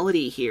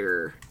personality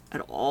here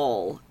at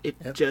all. It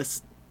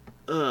just,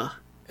 ugh.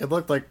 It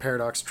looked like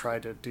Paradox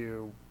tried to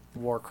do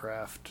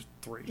Warcraft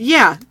 3.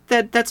 Yeah,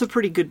 that's a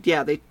pretty good,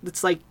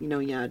 it's like, you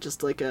know,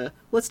 just like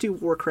let's do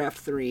Warcraft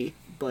 3,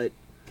 but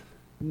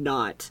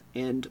not,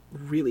 and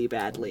really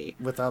badly.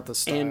 Without the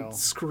style. And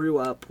screw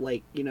up,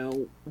 like, you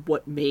know,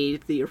 what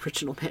made the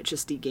original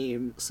Majesty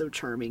game so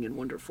charming and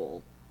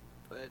wonderful.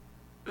 But,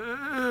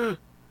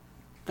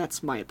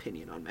 that's my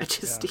opinion on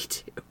Majesty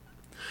 2.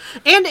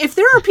 And if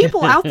there are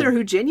people out there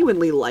who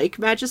genuinely like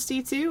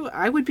Majesty 2,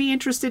 I would be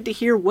interested to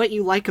hear what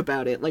you like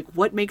about it. Like,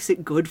 what makes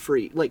it good for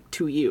you, like,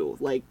 to you?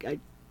 Like,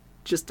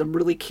 I'm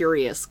really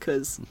curious,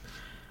 because...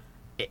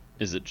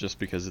 Is it just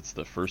because it's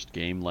the first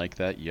game like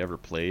that you ever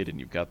played and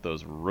you've got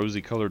those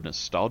rosy-colored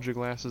nostalgia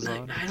glasses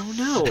on? I don't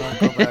know. Don't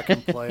go back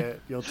and play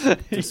it. You'll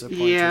disappoint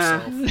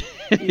yourself.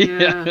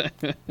 Yeah.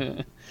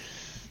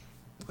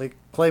 Like,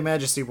 play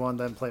Majesty 1,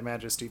 then play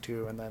Majesty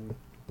 2, and then...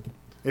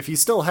 If you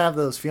still have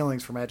those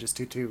feelings for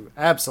Majesty 2,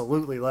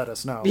 absolutely let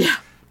us know. Yeah.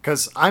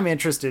 Because I'm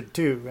interested,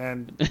 too,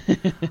 and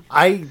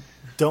I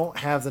don't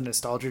have the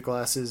nostalgia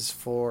glasses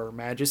for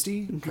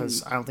Majesty,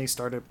 because I only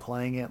started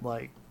playing it,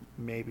 like,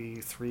 maybe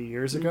 3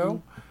 years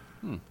ago.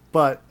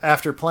 But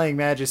after playing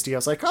Majesty, I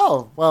was like,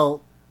 oh,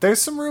 well,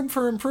 there's some room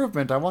for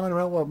improvement. I want to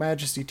know what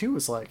Majesty 2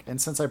 is like. And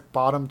since I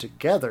bought them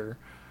together,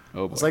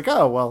 I was like,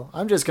 oh, well,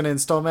 I'm just going to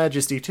install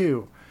Majesty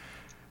 2.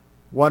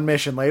 One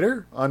mission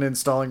later,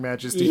 uninstalling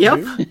Majesty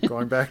 2,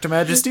 going back to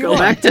Majesty 1. Go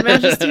back to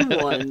Majesty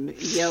 1.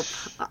 Yep.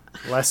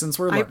 Lessons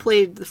were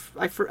learned.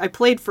 I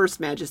played First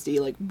Majesty,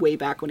 like, way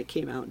back when it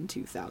came out in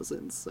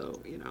 2000,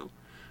 so, you know.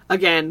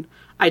 Again,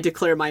 I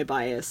declare my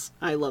bias.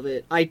 I love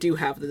it. I do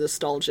have the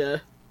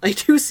nostalgia. I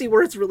do see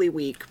where it's really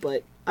weak,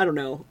 but I don't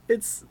know.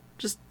 It's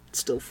just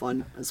still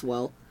fun as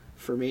well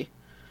for me.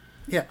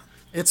 Yeah.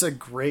 It's a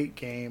great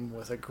game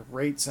with a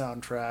great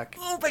soundtrack.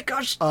 Oh my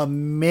gosh.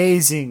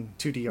 Amazing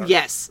 2D art.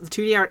 Yes, the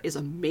 2D art is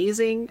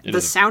amazing. The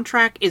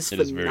soundtrack is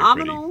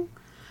phenomenal.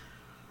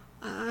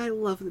 I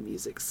love the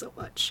music so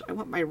much. I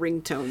want my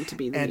ringtone to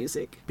be the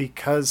music.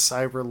 Because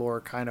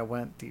Cyberlore kind of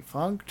went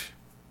defunct,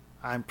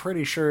 I'm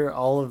pretty sure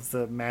all of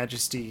the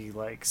Majesty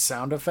like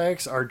sound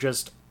effects are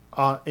just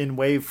in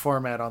WAV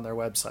format on their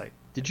website.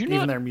 Did you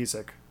even their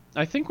music?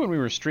 I think when we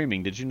were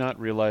streaming, did you not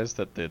realize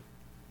that the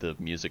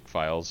music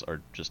files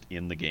are just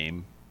in the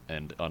game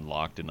and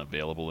unlocked and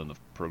available in the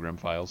program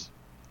files?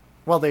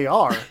 Well, they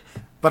are,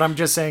 but I'm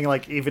just saying,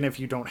 like, even if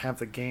you don't have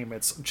the game,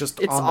 it's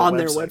on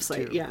their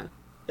website too. Yeah,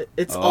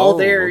 it's all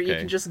there. Okay. You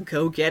can just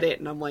go get it,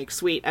 and I'm like,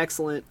 sweet,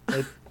 excellent,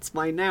 it's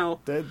mine now.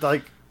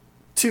 Like,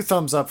 2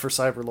 thumbs up for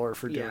Cyberlore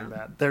for doing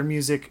that. Their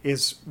music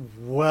is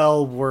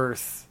well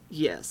worth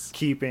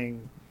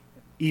keeping,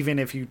 even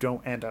if you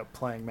don't end up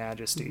playing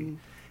Majesty. Mm-hmm.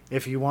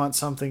 If you want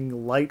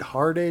something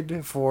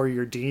lighthearted for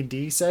your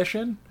D&D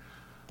session,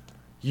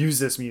 use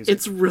this music.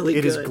 It's really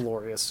good. It is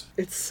glorious.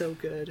 It's so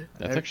good.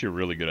 That's actually a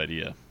really good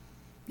idea.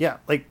 Yeah,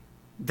 like,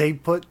 they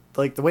put,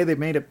 like, the way they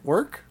made it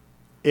work,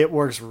 it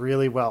works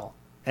really well.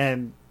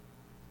 And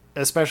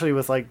especially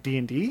with, like,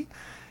 D&D,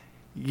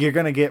 you're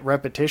going to get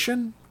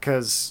repetition,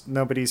 because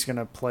nobody's going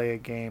to play a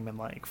game in,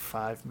 like,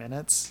 5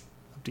 minutes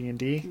of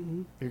D&D.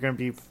 Mm-hmm. You're going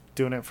to be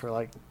doing it for,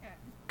 like, a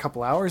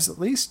couple hours at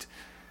least.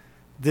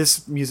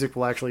 This music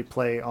will actually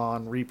play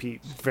on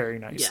repeat very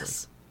nicely.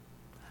 Yes.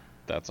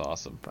 That's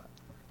awesome.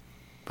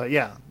 But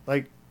yeah,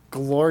 like,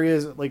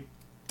 glorious, like,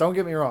 don't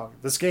get me wrong,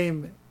 this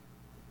game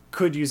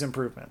could use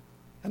improvement.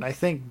 And I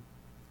think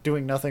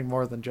doing nothing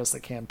more than just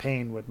the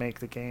campaign would make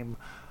the game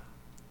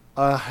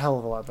a hell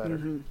of a lot better.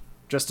 Mm-hmm.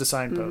 Just a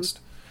signpost.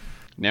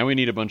 Mm-hmm. Now we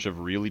need a bunch of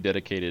really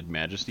dedicated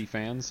Majesty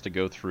fans to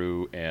go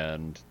through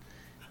and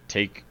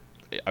take...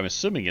 I'm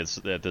assuming it's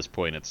at this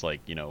point it's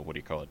like, you know, what do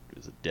you call it?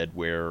 Is it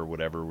deadware or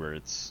whatever, where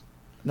it's...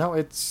 No,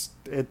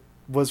 it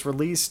was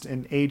released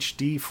in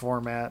HD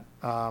format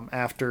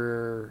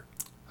after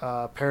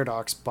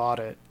Paradox bought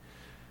it.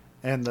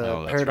 And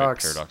that's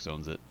Paradox... Right. Paradox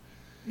owns it.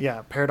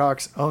 Yeah,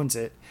 Paradox owns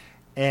it.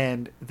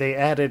 And they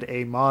added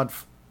a mod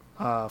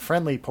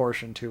friendly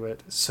portion to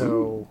it.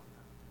 So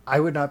I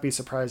would not be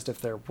surprised if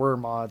there were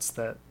mods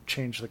that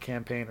change the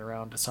campaign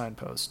around to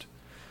signpost.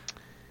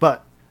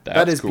 But...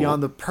 That is cool.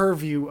 Beyond the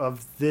purview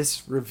of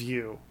this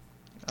review.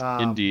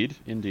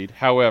 Indeed.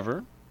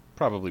 However,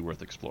 probably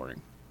worth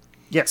exploring.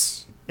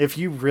 Yes. If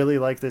you really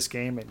like this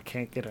game and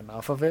can't get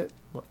enough of it,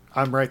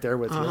 I'm right there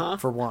with you,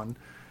 for one.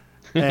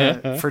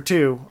 And for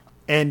two,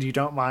 and you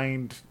don't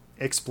mind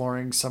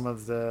exploring some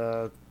of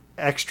the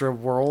extra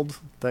world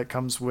that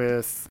comes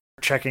with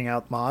checking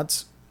out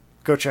mods,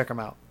 go check them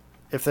out.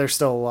 If they're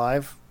still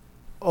alive,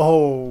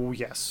 oh,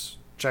 yes,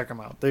 check them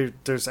out.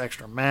 There's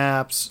extra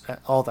maps,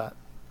 all that.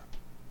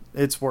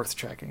 It's worth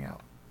checking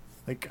out.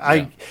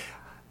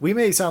 We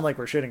may sound like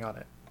we're shitting on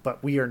it,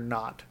 but we are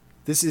not.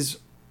 This is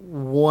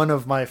one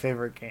of my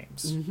favorite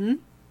games. Mm-hmm.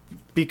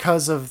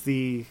 Because of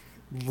the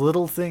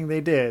little thing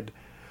they did,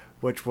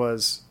 which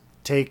was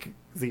take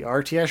the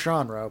RTS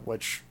genre,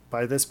 which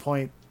by this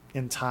point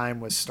in time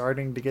was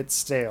starting to get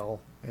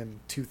stale in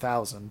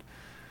 2000,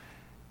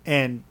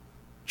 and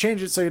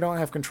change it so you don't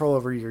have control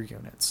over your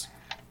units.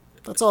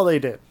 That's all they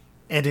did.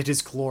 And it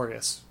is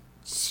glorious.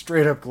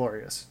 Straight up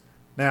glorious.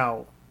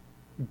 Now,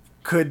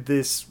 could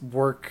this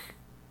work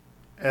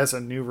as a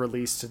new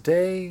release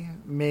today?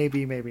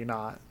 Maybe, maybe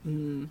not.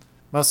 Mm.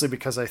 Mostly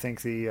because I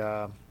think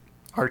the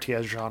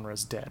RTS genre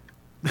is dead.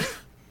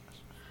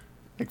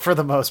 For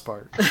the most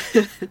part.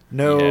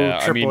 No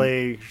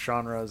AAA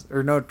genres,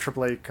 or no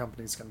AAA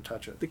companies can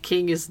touch it. The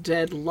king is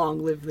dead,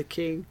 long live the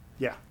king.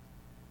 Yeah.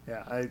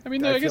 Yeah. I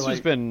guess there's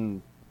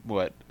been,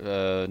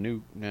 the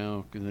new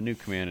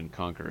Command and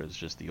Conquer is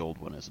just the old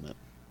one, isn't it?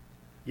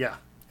 Yeah.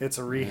 It's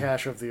a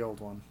rehash of the old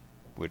one.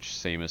 Which,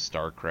 same as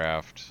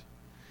StarCraft.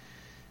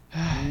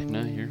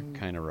 No, you're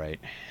kind of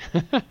right.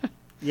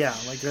 Yeah,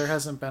 there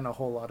hasn't been a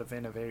whole lot of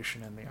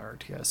innovation in the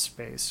RTS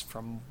space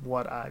from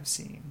what I've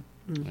seen.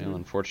 Mm-hmm. Well,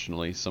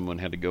 unfortunately, someone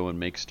had to go and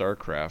make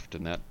StarCraft,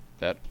 and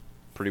that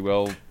pretty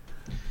well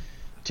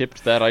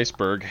tipped that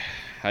iceberg.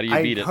 How do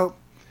you beat it?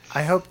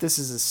 I hope this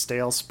is a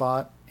stale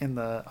spot in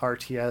the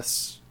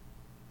RTS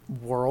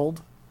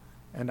world,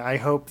 and I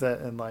hope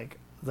that in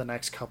the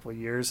next couple of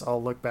years,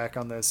 I'll look back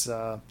on this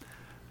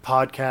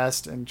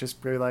podcast and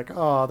just be like,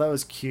 oh, that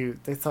was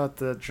cute. They thought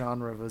the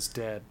genre was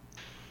dead.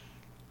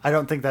 I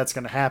don't think that's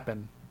going to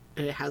happen.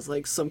 It has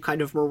some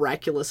kind of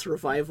miraculous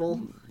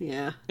revival.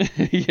 Yeah.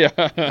 Yeah.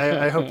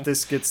 I hope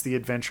this gets the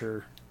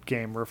adventure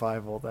game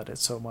revival that it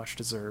so much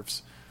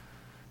deserves.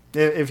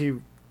 If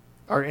you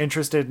are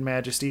interested in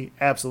Majesty,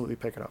 absolutely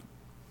pick it up.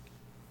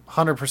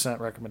 100%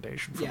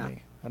 recommendation for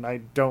me. And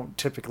I don't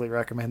typically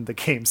recommend the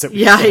games that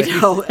we play. I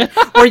know.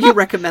 Or you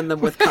recommend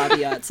them with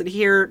caveats. And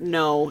here,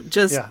 no.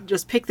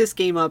 Just pick this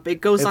game up.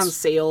 It goes on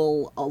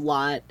sale a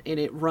lot, and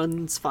it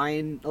runs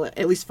fine.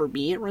 At least for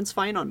me, it runs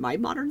fine on my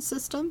modern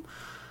system.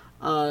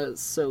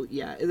 So,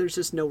 yeah, there's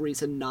just no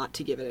reason not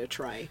to give it a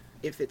try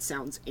if it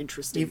sounds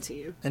interesting to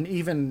you. And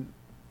even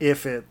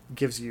if it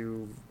gives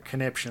you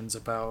conniptions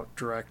about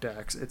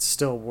DirectX, it's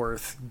still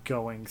worth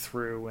going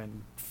through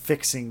and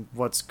fixing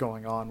what's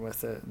going on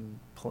with it and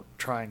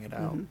trying it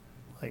out.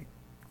 Mm-hmm.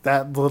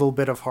 That little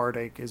bit of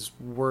heartache is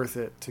worth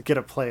it to get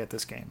a play at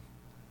this game.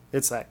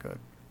 It's that good.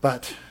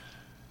 But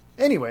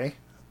anyway,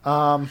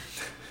 now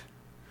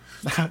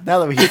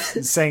that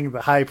we've sang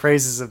the high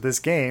praises of this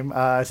game,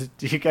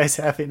 do you guys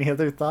have any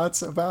other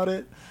thoughts about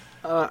it?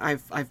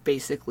 I've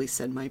basically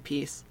said my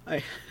piece.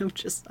 I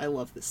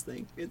love this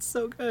thing. It's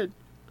so good.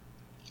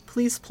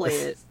 Please play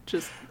it.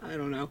 I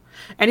don't know.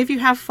 And if you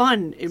have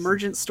fun,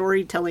 emergent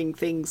storytelling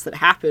things that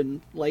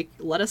happen,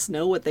 let us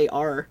know what they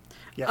are.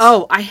 Yes.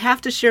 Oh, I have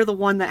to share the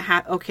one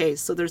that okay,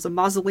 so there's a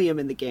mausoleum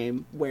in the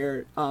game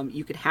where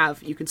you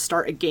can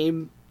start a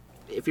game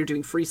if you're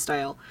doing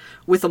freestyle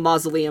with a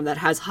mausoleum that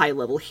has high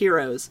level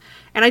heroes.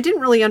 And I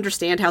didn't really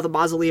understand how the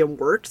mausoleum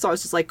worked, so I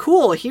was just like,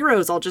 cool,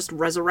 heroes, I'll just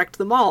resurrect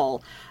them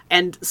all.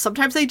 And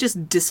sometimes they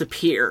just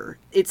disappear.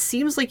 It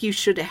seems like you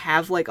should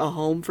have a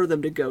home for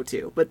them to go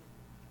to, but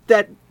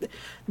that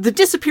the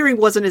disappearing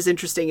wasn't as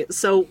interesting.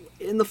 So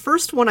in the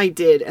first one I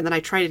did, and then I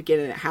tried it again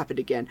and it happened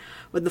again.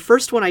 But the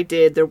first one I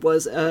did, there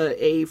was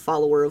a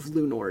follower of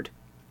Lunord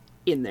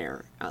in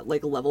there, a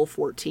level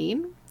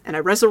 14. And I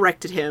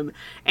resurrected him,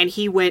 and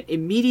he went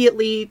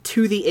immediately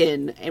to the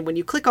inn. And when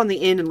you click on the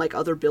inn and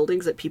other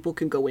buildings that people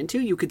can go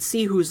into, you could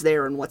see who's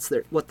there and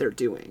what they're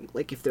doing.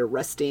 If they're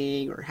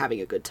resting or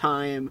having a good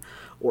time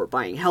or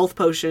buying health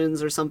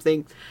potions or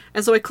something.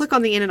 And so I click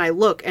on the inn and I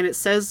look, and it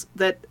says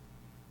that,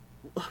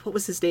 what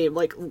was his name?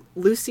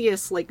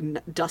 Lucius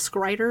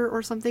Duskrider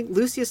or something.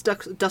 Lucius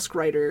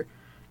Duskrider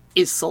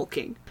is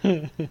sulking.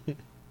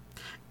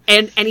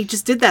 And he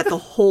just did that the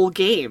whole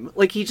game.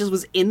 He just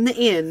was in the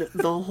inn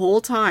the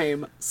whole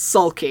time,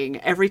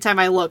 sulking. Every time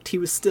I looked, he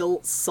was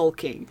still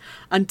sulking.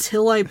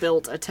 Until I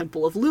built a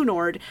Temple of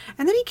Lunord,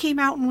 and then he came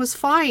out and was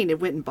fine.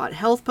 And went and bought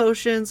health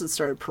potions and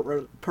started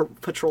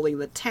patrolling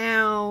the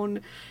town.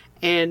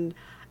 And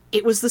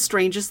it was the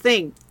strangest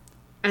thing.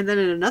 And then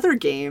in another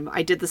game,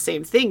 I did the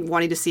same thing,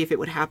 wanting to see if it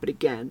would happen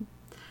again.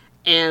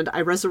 And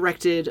I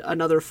resurrected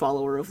another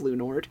follower of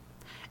Lunord.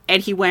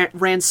 And he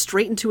ran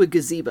straight into a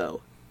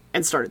gazebo.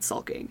 and started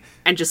sulking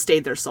and just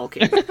stayed there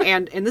sulking.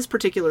 And in this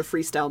particular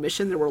freestyle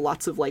mission, there were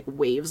lots of like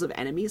waves of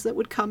enemies that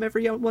would come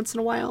every once in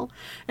a while.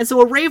 And so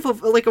a wave, a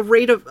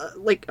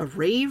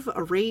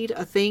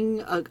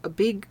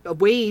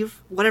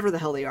wave, whatever the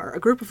hell they are, a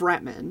group of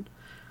ratmen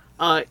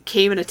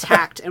came and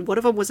attacked, and one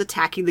of them was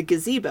attacking the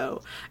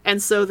gazebo.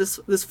 And so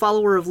this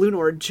follower of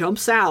Lunord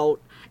jumps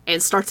out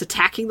and starts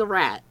attacking the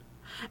rat.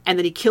 And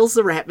then he kills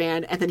the rat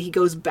man, and then he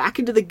goes back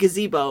into the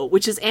gazebo,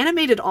 which is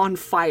animated on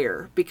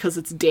fire because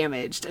it's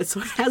damaged. And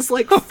so it has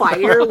like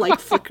fire like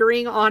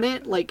flickering on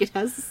it. Like it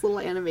has this little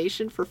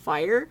animation for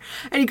fire.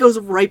 And he goes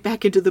right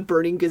back into the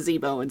burning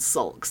gazebo and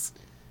sulks.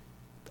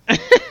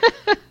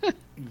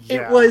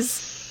 It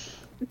was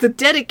the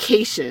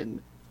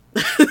dedication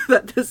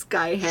that this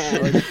guy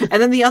had. And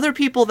then the other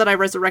people that I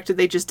resurrected,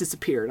 they just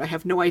disappeared. I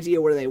have no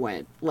idea where they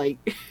went. Like,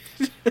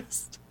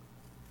 just...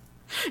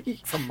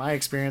 From my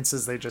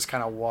experiences, they just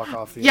kind of walk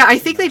off the edge. Yeah, I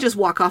think they just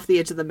walk off the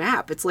edge of the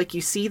map. It's like you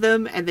see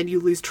them and then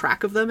you lose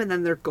track of them and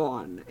then they're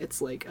gone.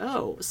 It's like,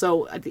 oh.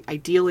 So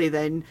ideally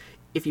then,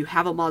 if you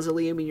have a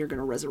mausoleum and you're going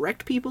to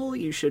resurrect people,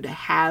 you should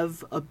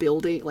have a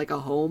building, like a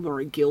home or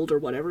a guild or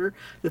whatever,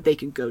 that they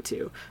can go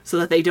to. So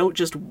that they don't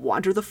just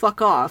wander the fuck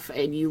off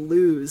and you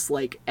lose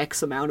like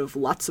X amount of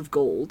lots of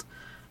gold.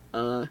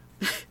 Or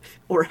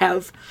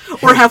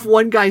have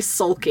one guy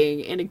sulking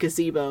in a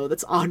gazebo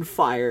that's on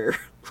fire.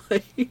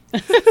 Like,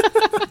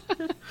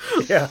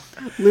 yeah,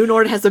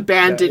 Lunord has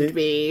abandoned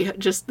me.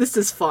 Just this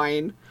is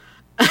fine.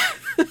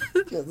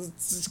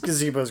 This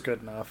gazebo's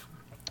good enough.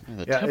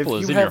 The temple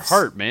is in your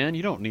heart, man.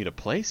 You don't need a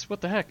place.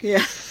 What the heck?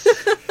 Yeah.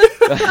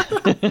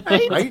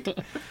 Right?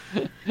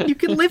 You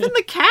can live in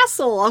the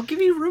castle. I'll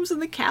give you rooms in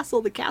the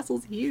castle. The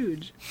castle's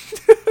huge.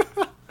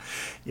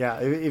 Yeah,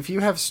 if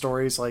you have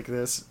stories like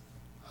this,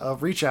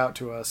 reach out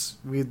to us.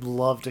 We'd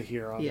love to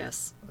hear them.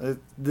 Yes.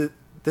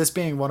 This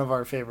being one of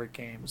our favorite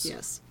games.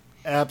 Yes.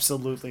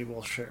 Absolutely,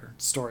 we'll share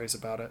stories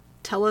about it.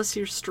 Tell us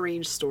your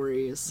strange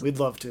stories. We'd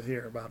love to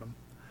hear about them.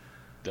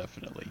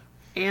 Definitely.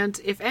 And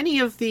if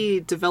any of the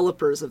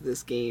developers of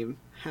this game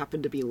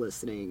happen to be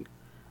listening,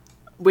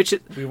 which...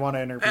 We want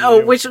to interview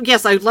you.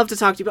 Yes, I'd love to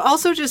talk to you. But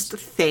also just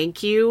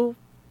thank you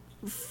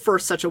for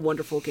such a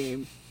wonderful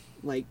game.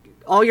 Like,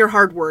 all your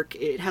hard work,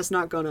 it has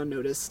not gone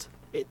unnoticed.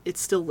 It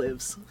still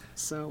lives,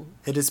 so...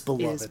 It is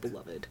beloved. It is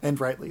beloved. And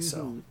rightly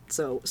so.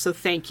 So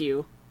thank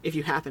you, if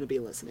you happen to be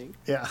listening.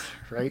 Yeah,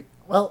 right.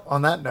 Well,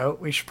 on that note,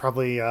 we should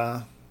probably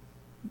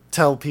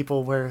tell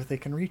people where they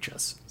can reach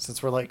us,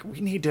 since we're like,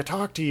 we need to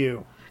talk to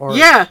you. Or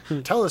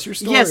tell us your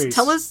stories. Yes,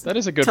 tell us. That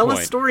is a good point. Tell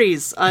us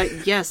stories.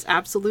 Yes,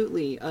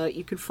 absolutely.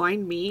 You can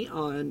find me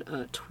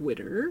on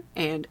Twitter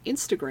and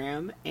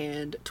Instagram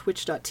and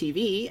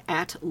twitch.tv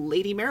at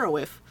Lady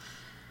Marowif.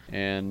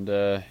 And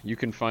you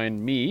can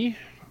find me...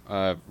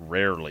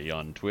 rarely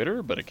on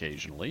Twitter, but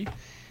occasionally,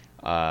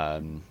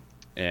 and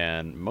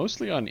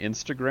mostly on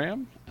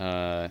Instagram,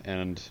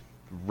 and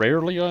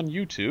rarely on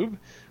YouTube,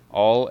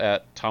 all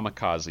at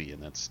Tomakaze,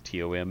 and that's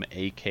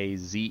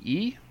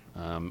Tomakze.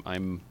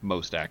 I'm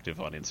most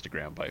active on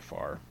Instagram by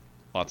far.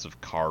 Lots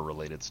of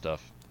car-related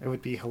stuff. It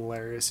would be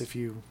hilarious if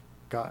you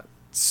got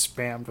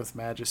spammed with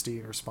Majesty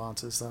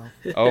responses, though.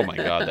 Oh my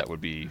god, that would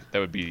be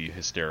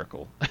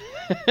hysterical.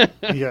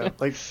 Yeah,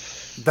 like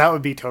that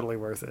would be totally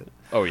worth it.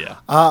 Oh yeah.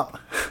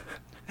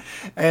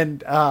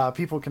 And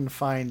people can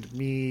find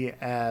me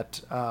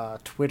at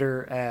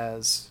Twitter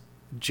as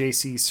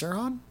JC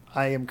Sirhan.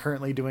 I am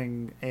currently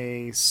doing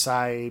a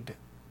side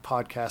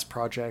podcast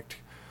project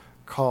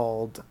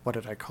called, what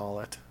did I call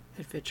it?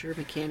 Adventure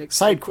Mechanics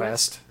Side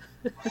Quest.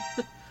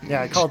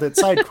 Yeah, I called it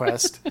Side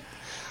Quest.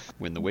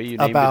 When the way you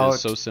named it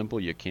is so simple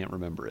you can't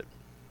remember it.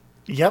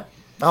 Yep.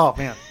 Oh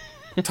man,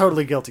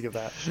 totally guilty of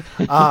that.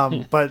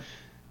 But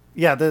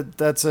yeah,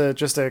 that's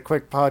just a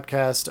quick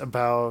podcast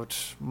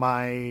about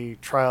my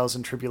trials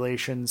and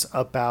tribulations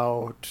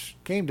about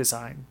game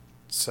design.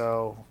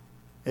 So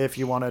if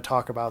you want to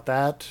talk about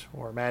that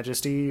or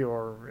Majesty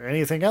or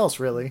anything else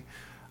really,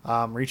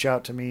 reach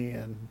out to me.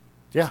 And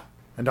yeah.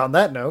 And on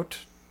that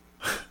note,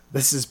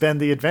 this has been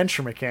the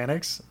Adventure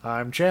Mechanics.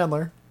 I'm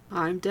Chandler.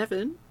 I'm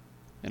Devin.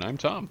 And I'm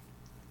Tom.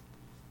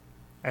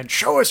 And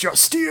show us your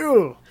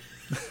steel!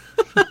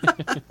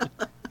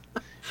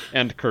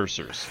 And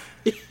cursors.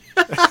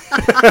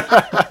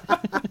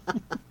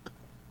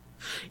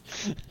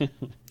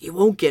 You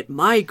won't get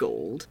my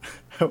gold.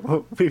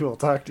 We will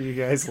talk to you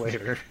guys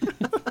later. But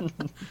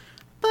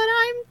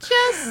I'm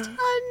just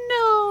a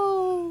gnome.